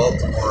out of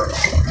Baltimore.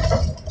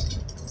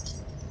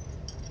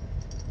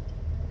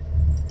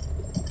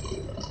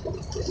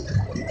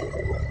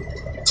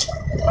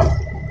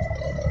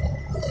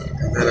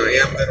 And then I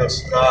am going to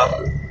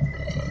stop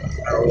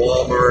at a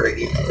Walmart. I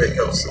need to pick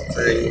up some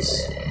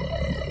things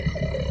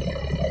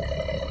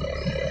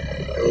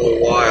in a little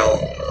while.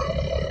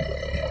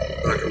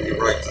 I'm not going to be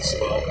right this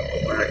moment,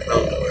 but when I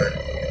come to it,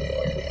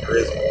 there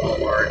is a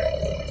Walmart.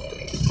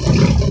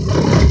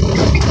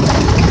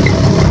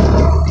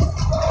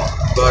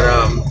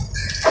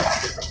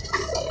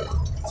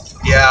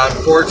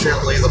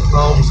 unfortunately, the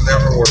poems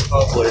never were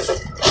published,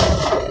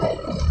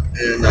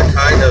 and I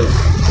kind of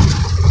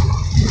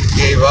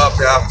gave up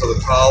after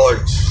the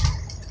college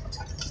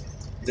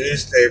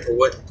newspaper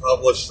wouldn't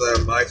publish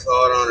them. My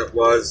thought on it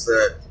was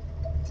that,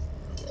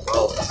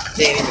 well, I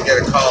can't even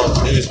get a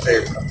college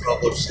newspaper to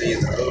publish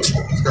these. Who's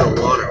going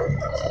to want to?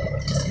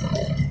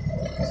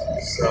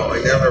 So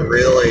I never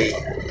really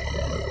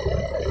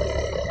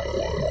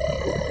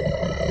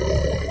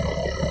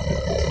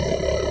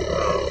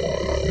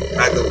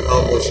had them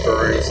published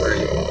or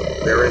anything.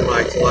 They're in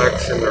my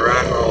collection. They're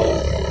at home.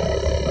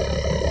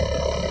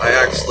 I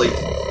actually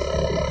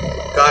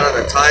got on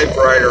a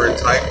typewriter and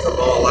typed them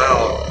all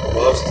out,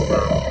 most of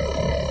them.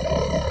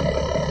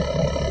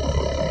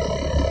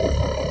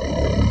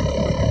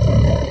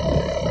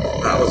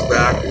 That was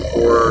back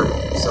before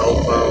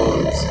cell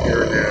phones,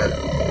 internet.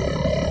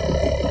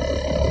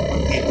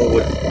 People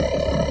would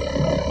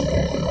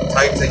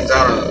type things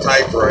out on a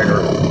typewriter.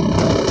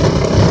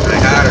 I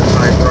had a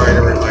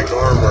typewriter in my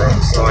dorm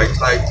room, so I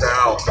typed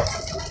out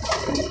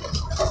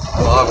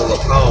a lot of the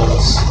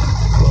poems.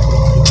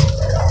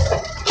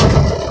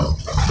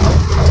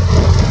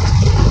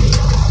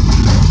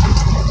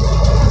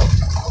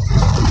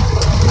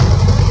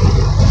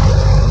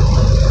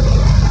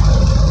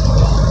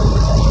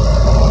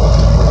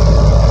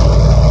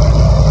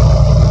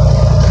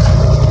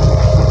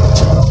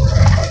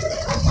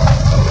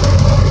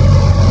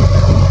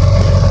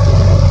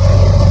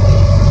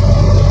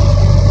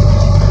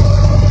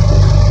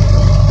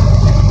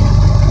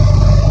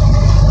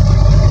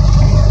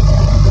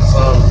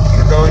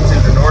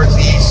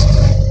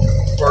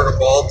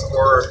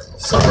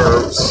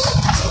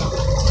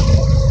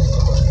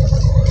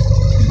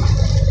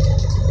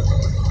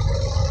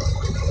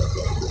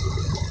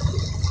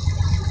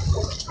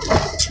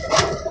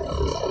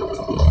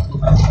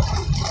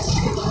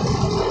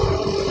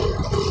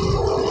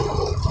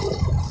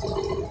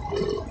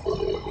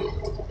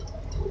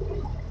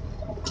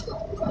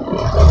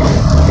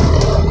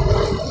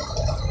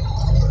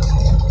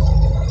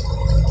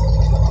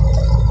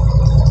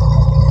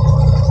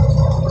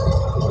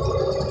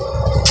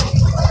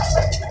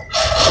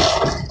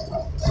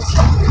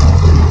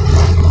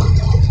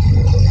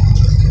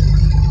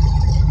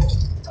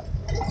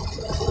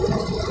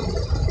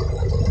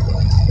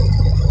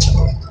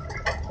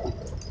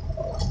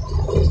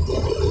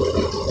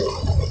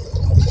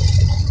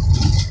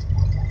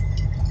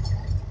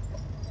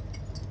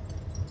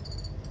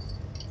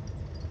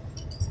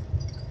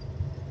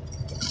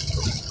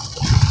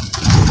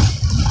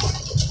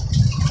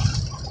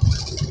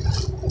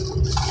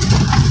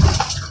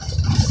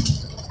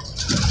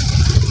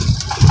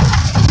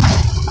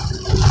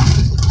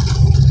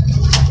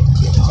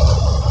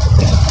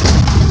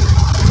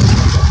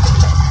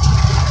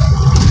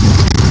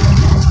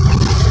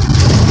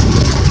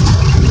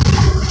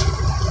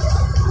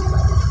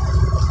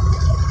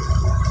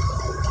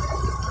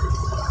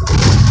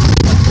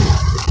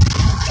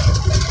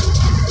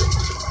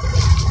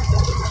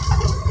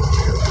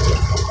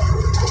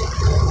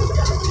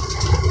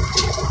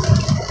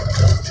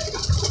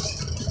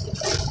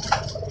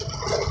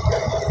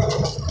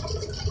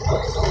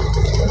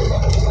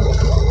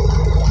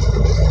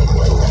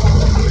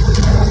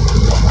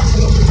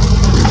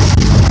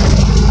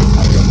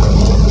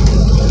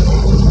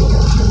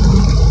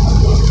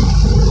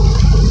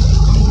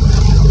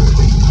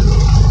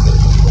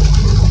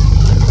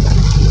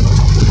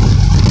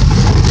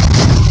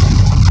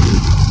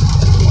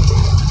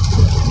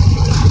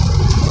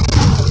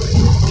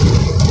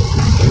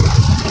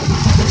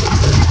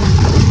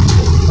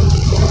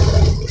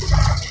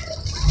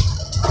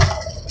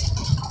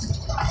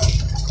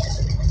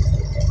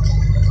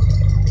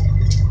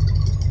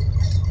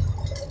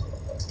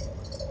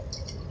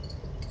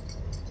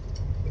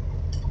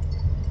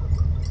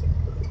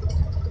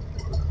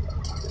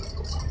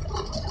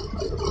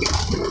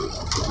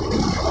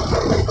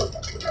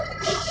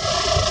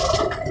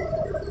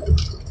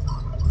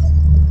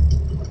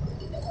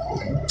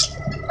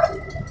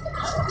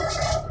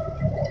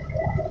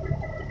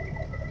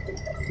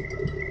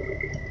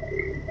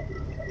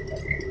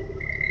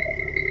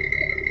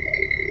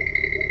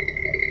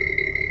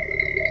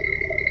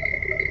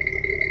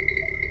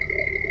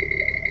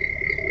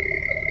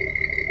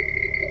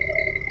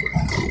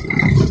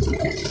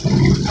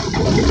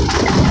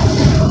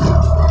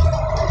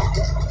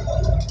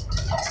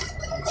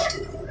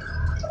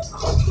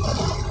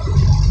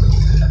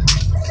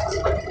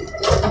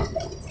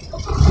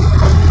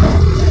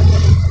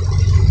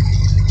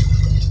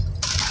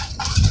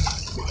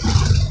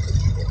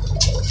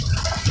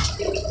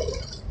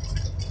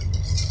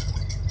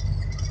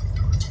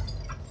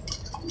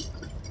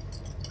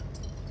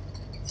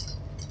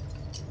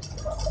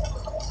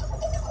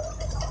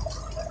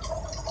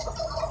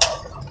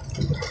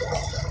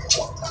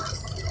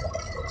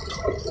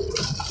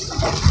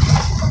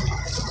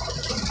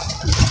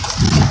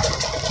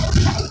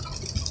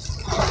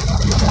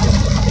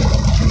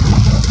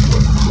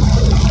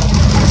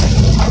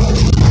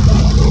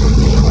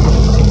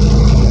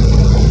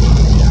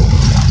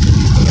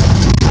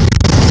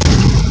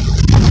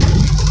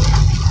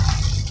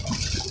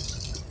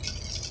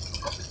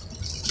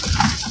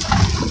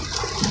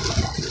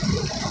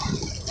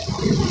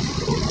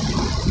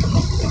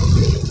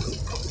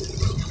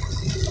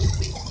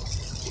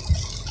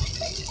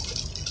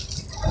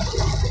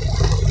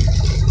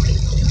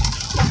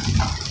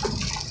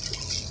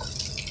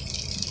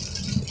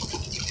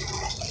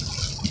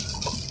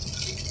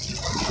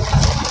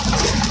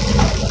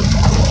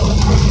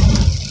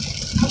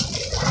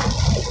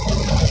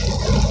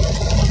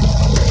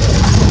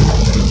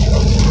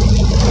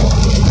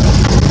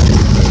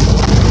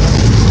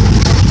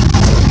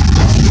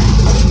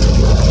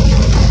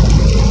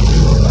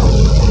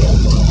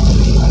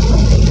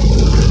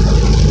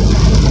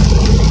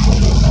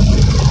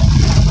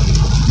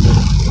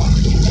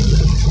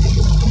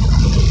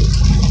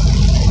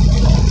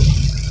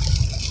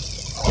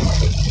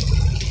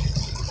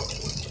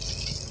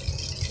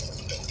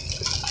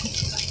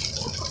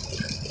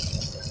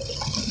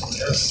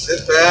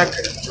 back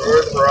and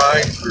enjoy the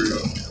ride through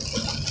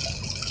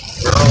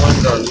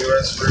Maryland on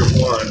US Route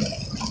 1.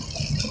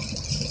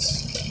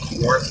 It's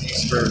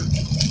northeastern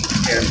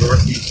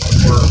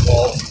corner of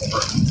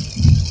Baltimore.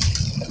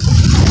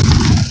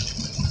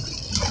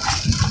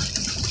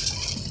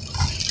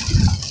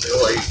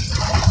 Really,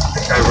 I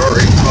think I've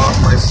already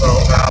talked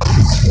myself out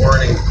this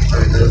morning,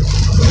 kind of.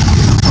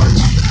 Much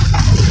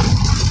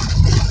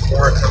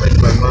more coming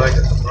to my mind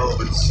at the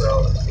moment,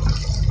 so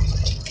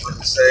I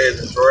would say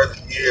enjoy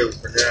the view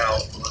for now,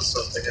 unless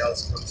something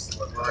else comes to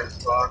my mind to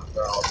talk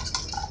about.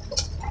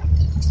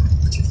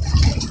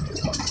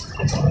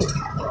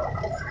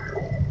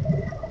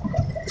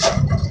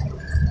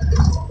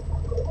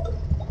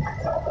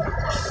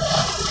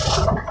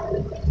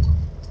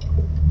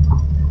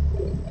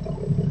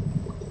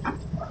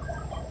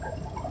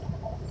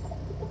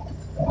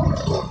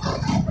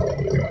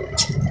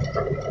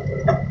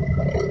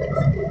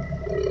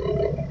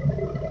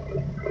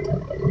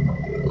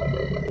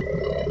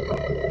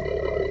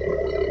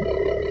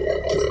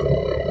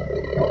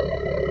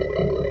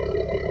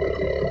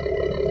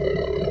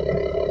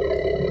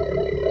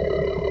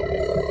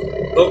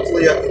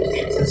 Hopefully I can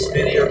keep this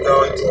video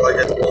going till I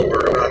get to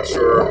Walmart. I'm not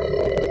sure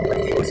if I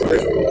keep this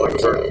visual. I'm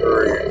starting to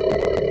hurry.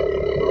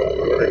 I'm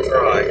going to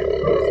try.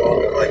 Go as long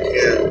as I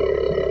can.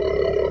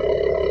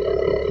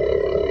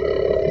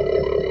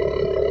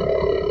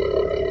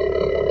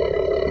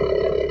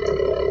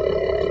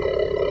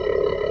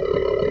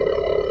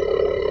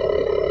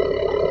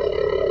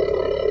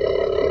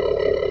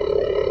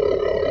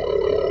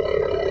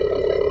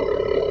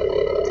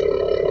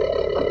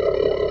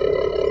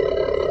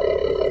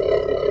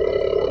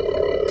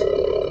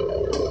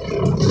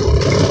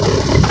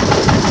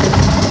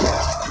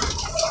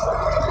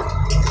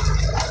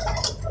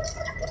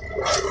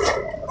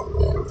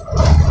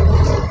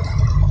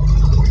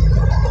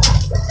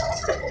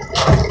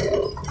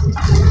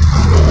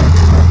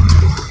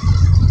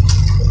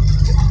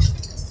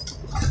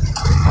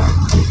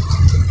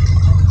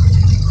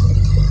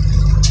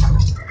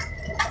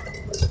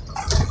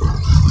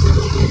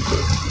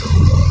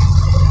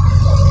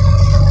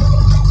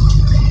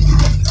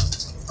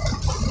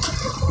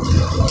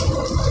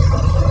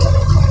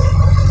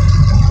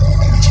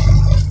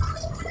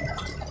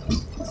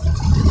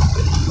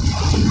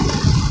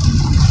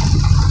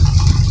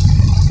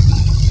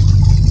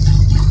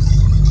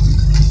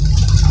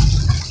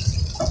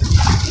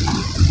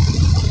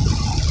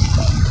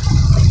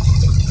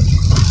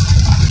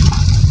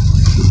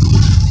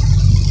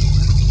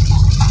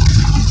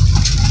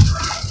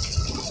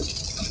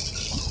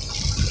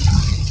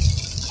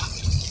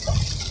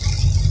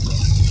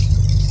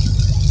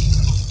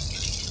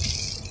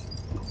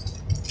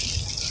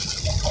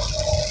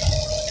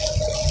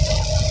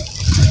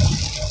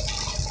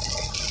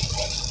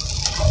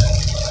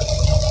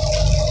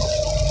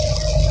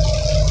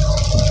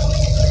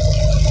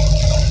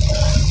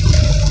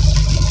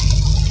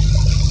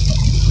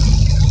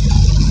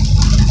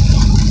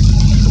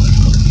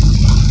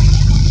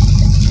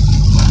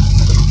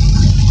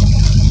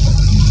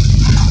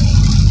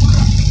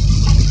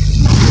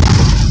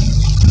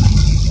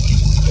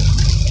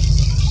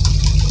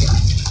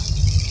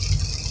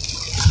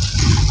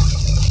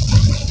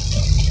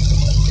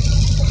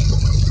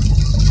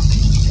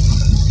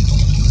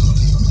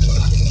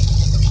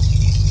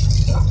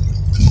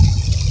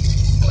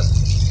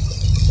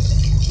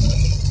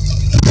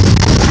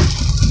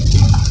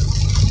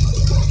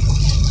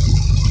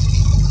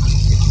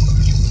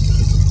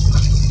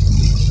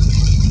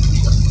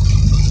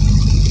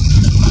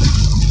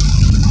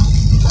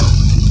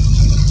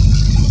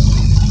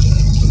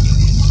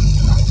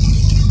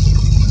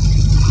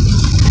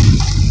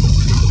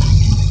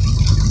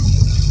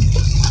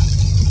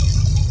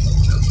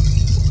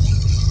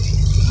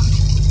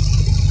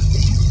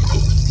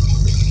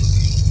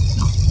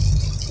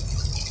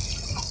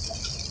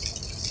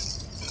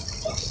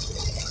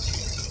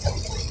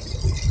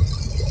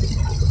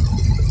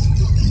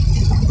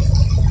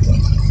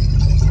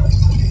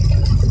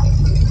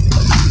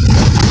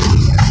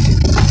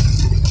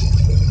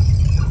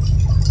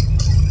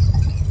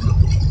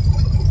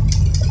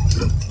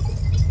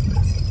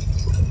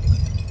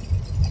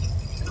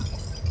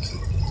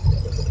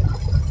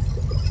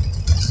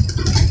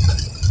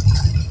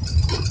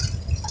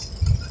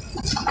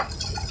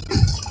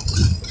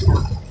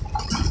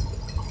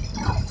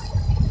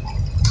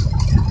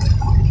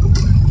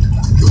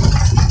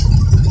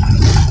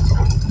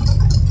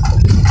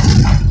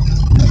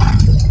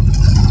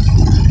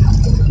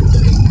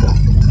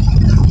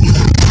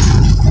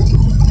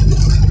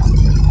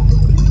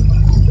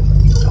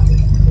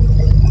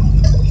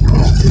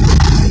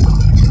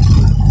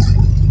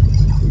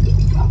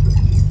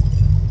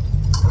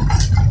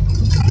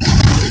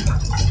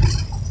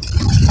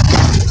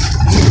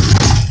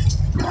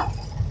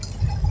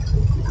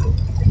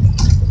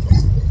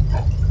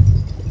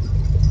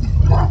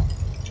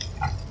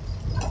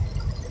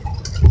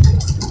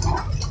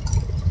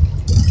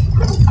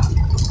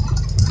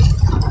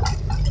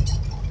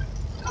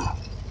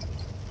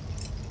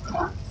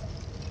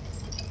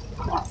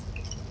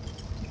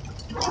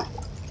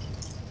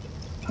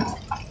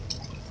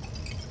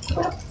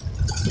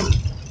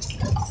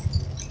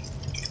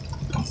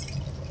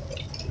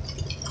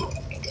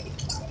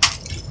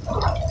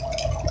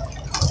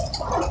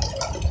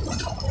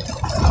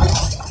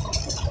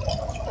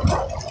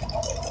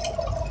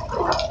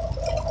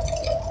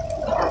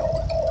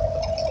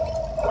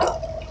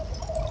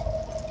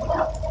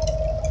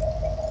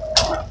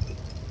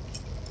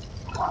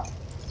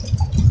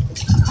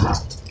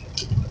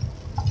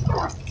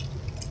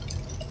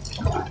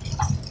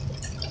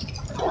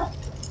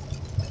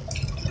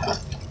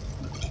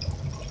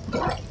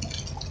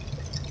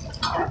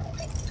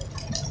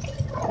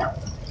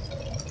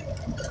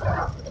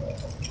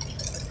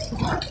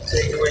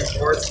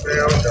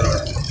 eastbound on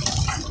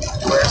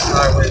West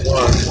Highway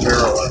 1 in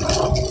Maryland.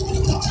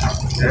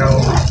 Now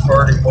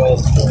departing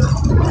Baltimore.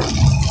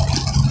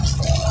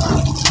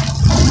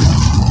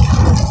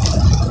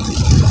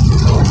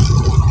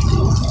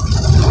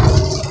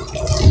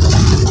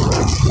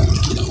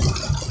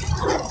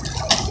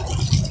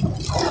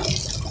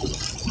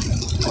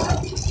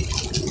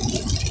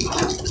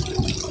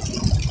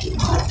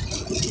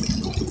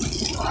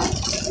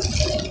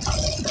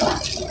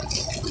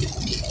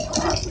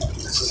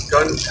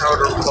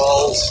 Gunpowder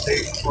Falls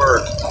State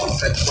Park,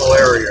 central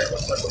area.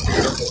 Looks like a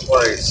beautiful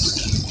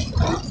place.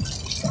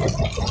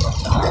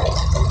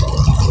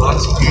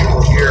 Lots of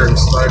people here in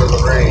spite of the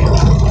rain.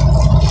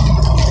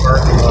 The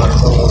parking lot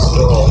is almost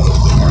full.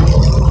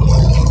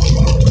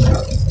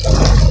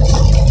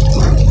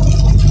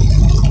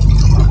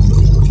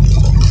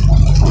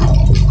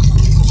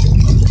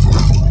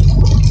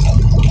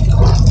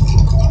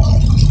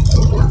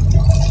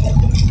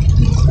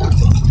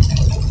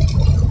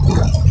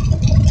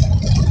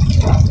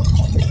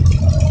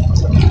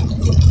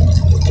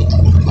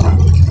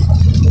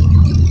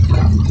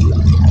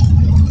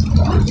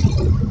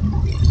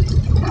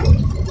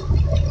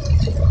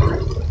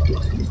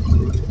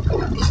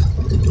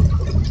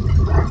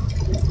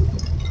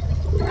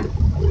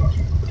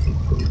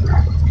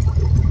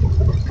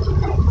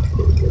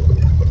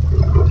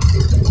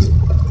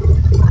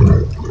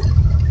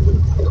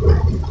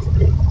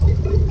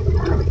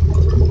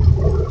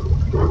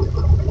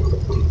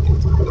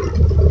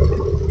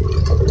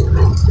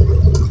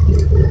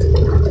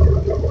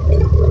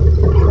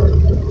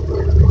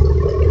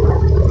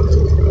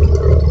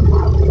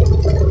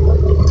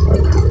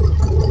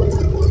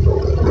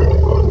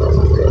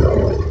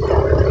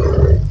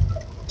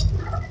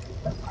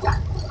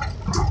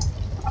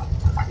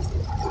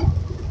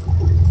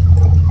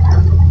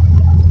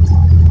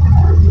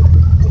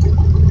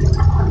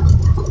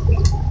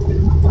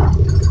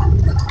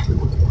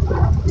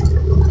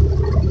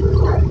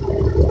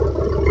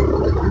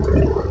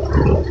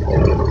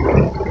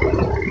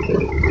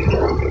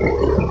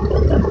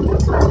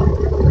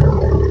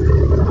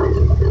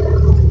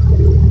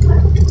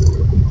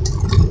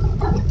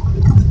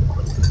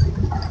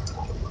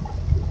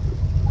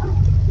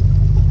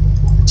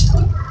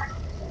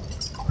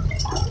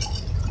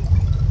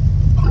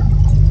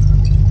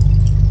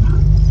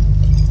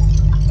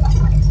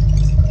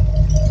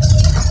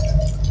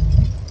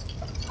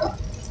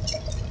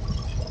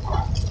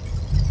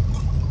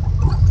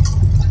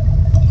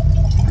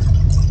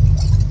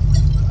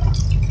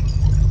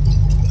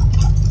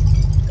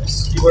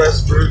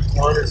 US Route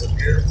 1 is a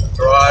beautiful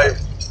drive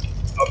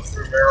up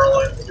through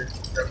Maryland and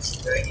into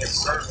Pennsylvania.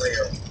 It's certainly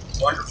a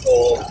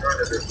wonderful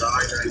alternative to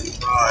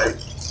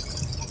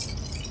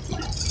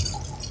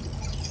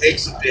I-95.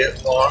 Takes a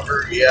bit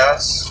longer,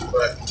 yes,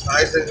 but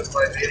ties into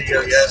my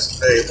video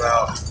yesterday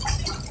about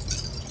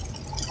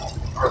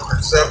our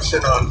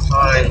perception on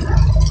time.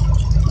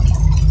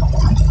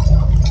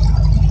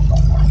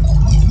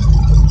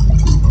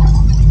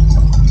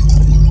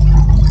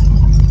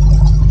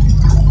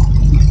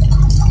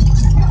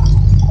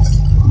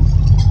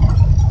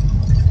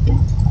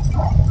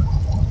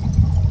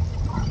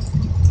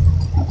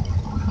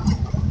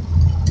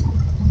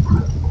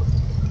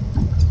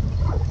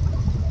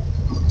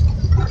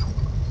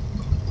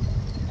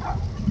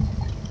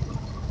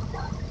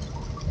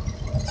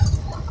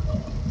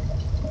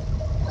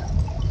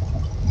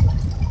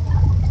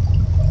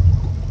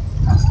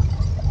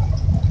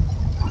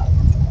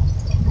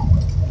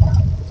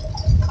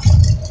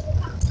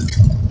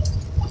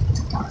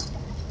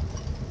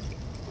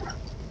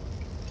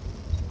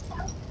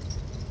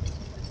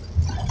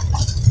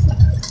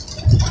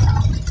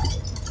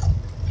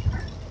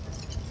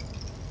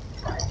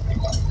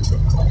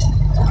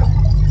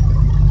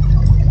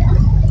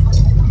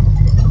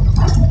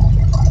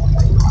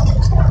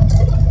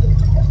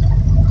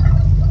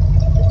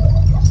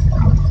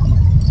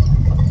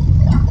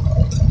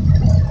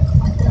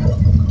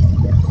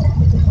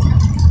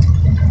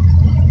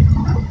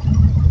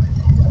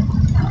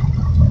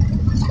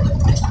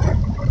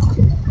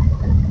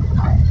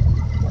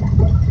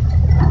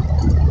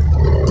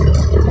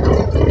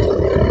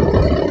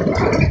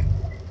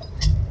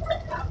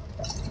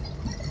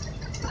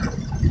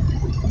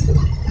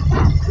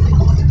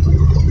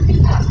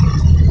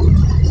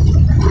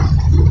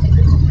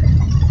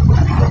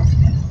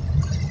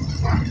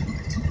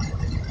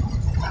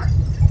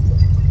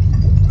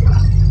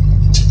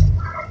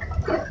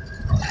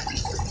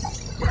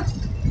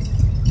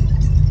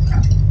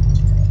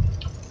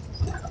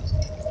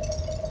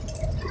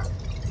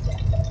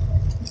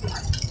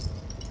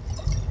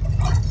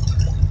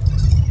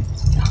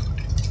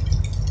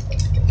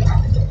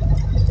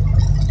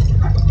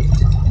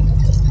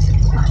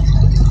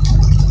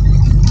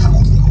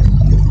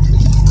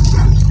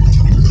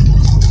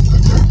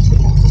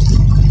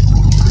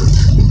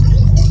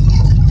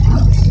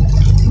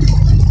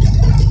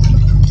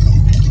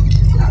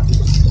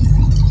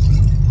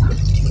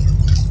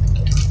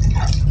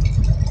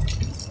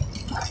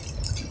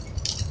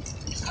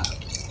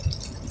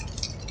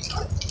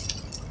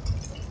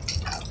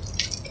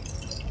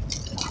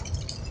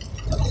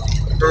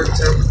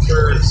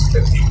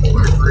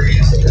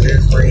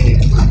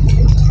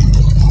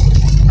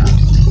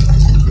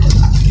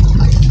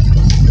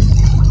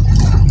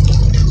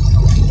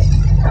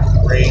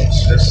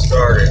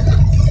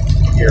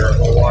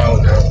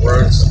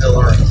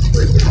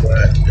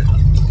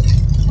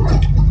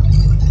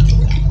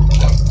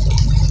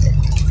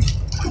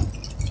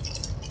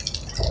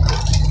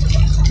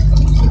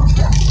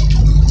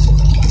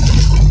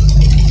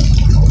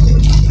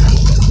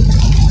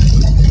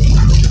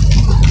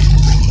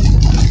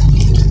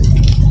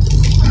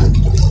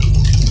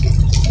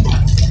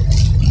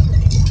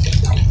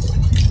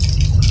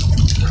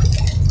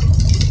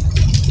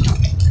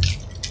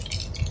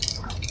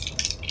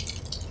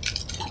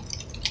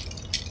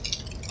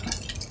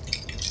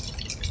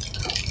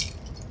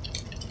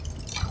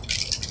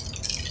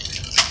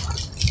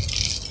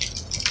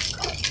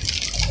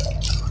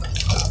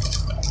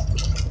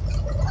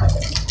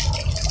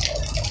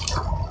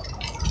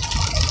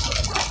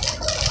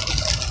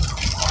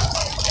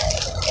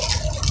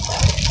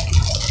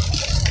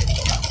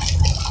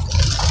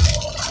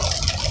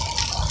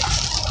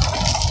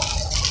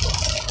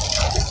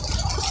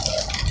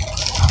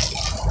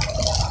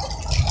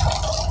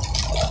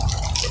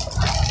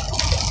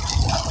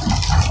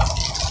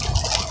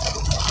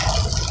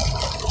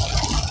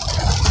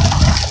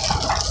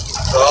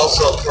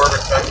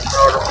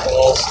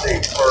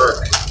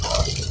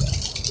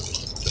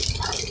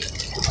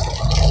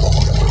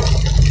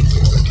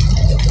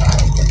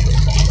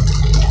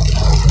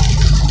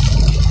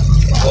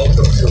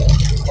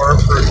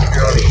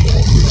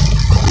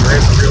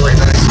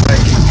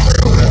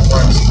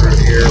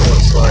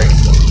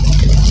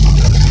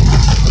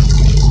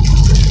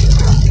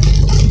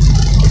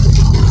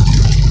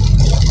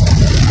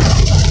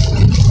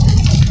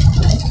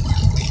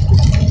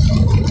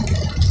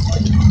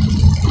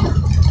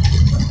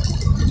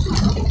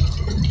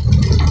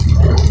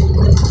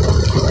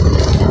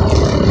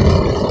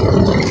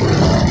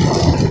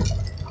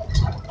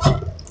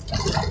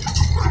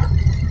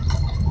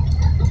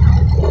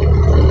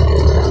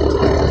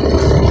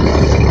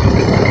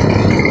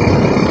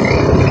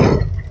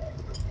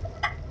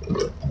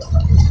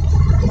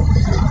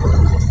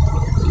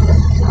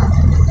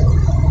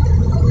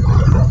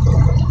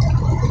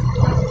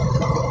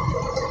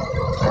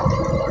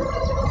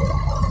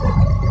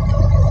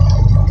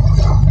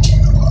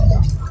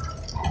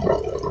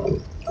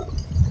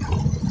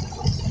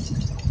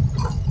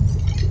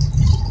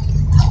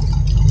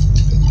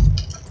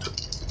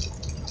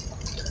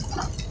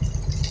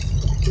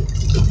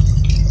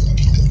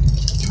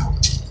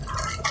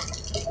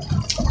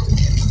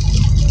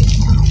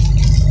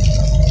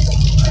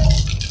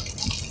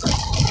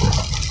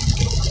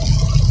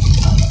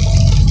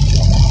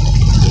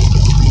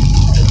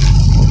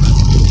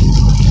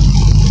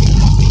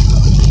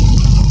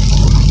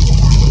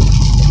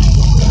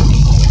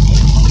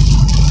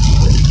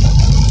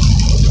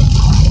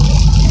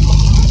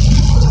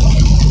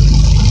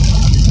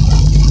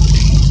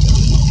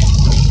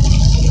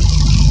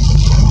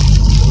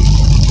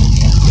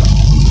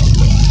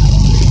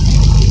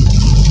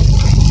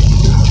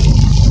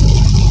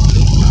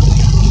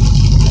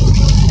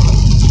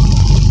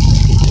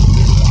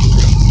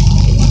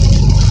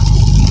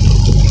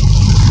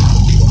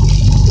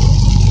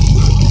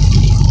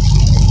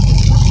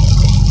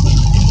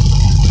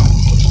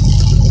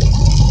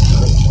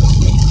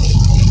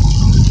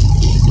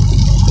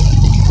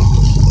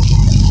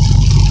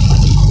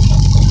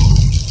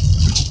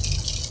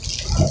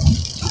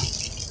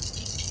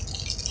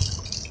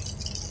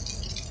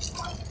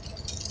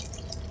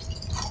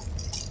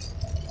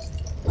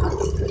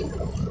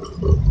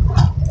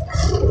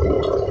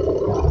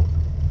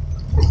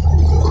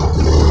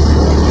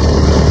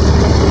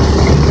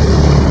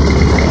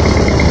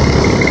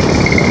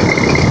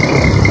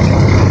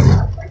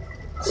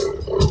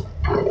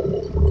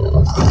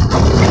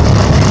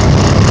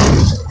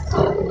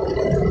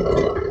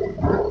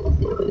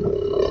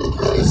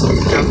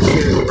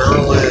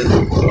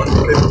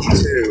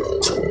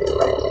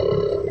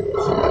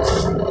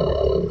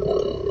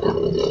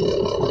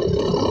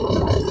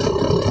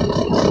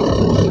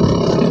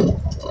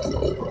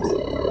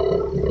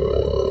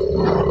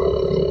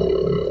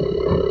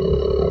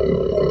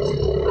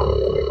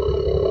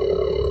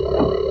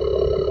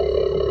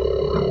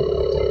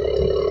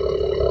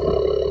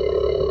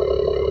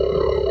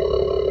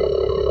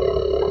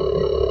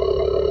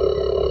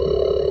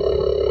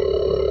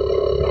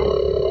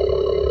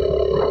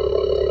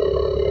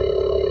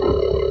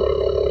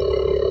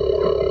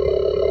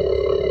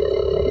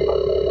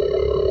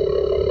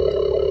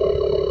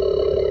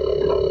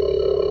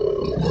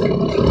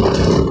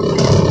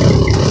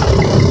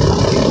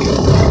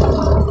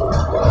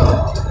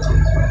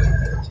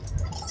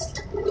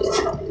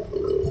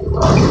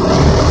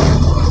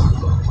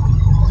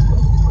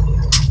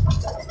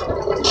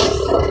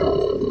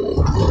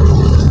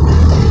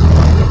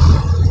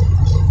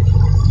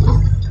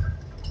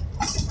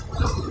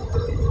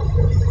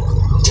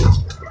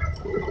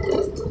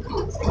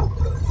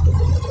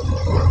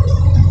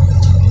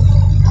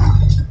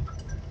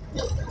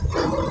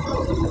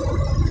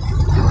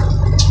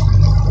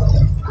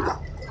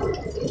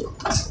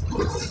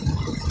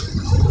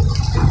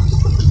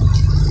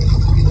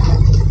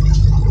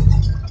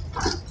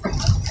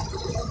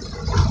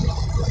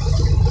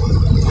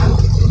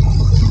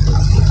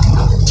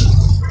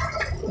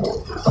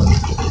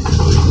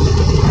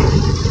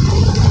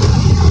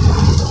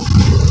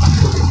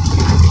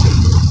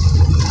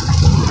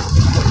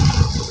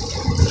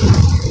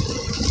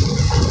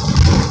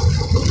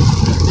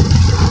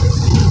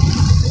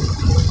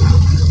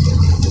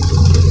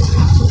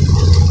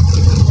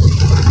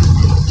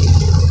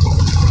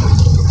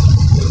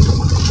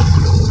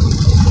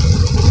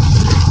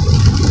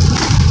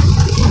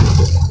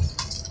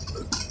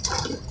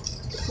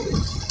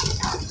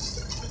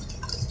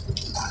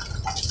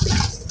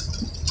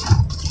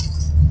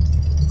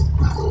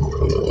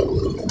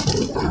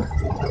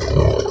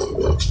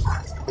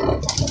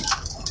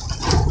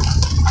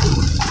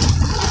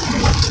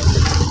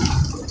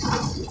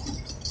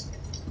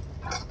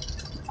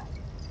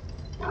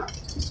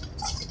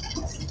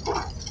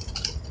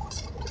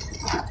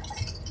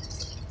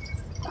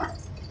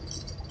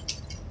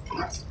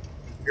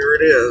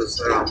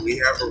 is we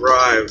have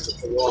arrived at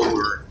the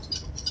Walmart.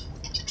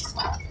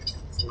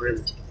 So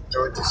I'm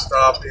going to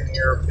stop in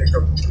here, pick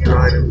up a few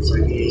items I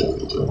need.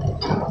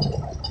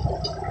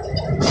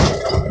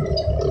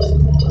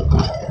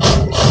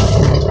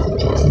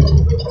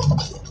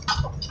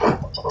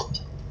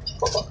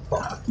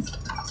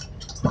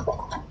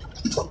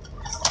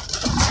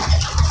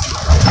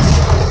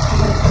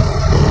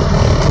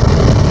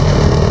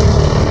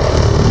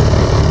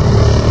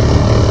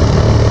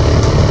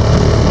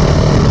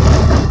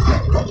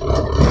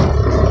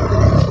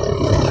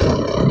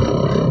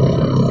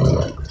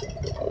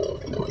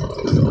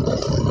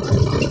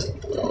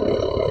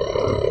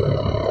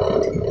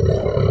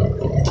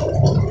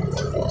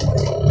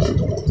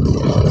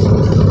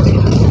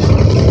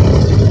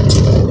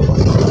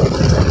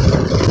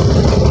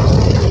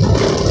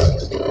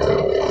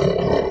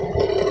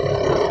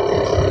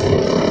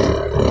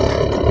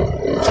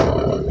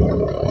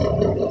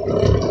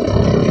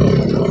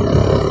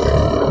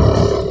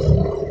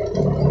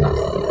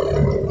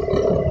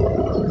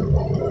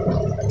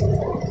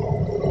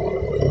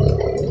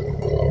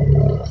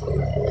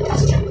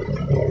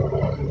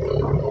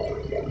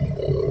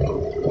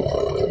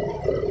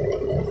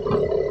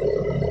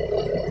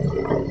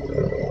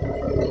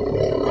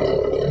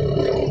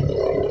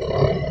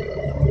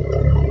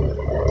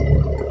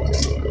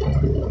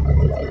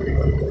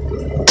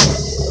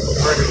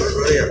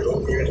 Everybody, I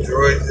hope you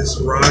enjoyed this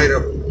ride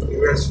up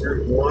US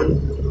Route 1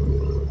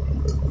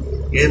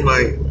 and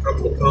my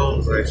couple of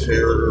poems I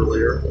shared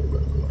earlier.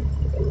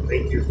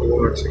 Thank you for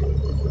watching.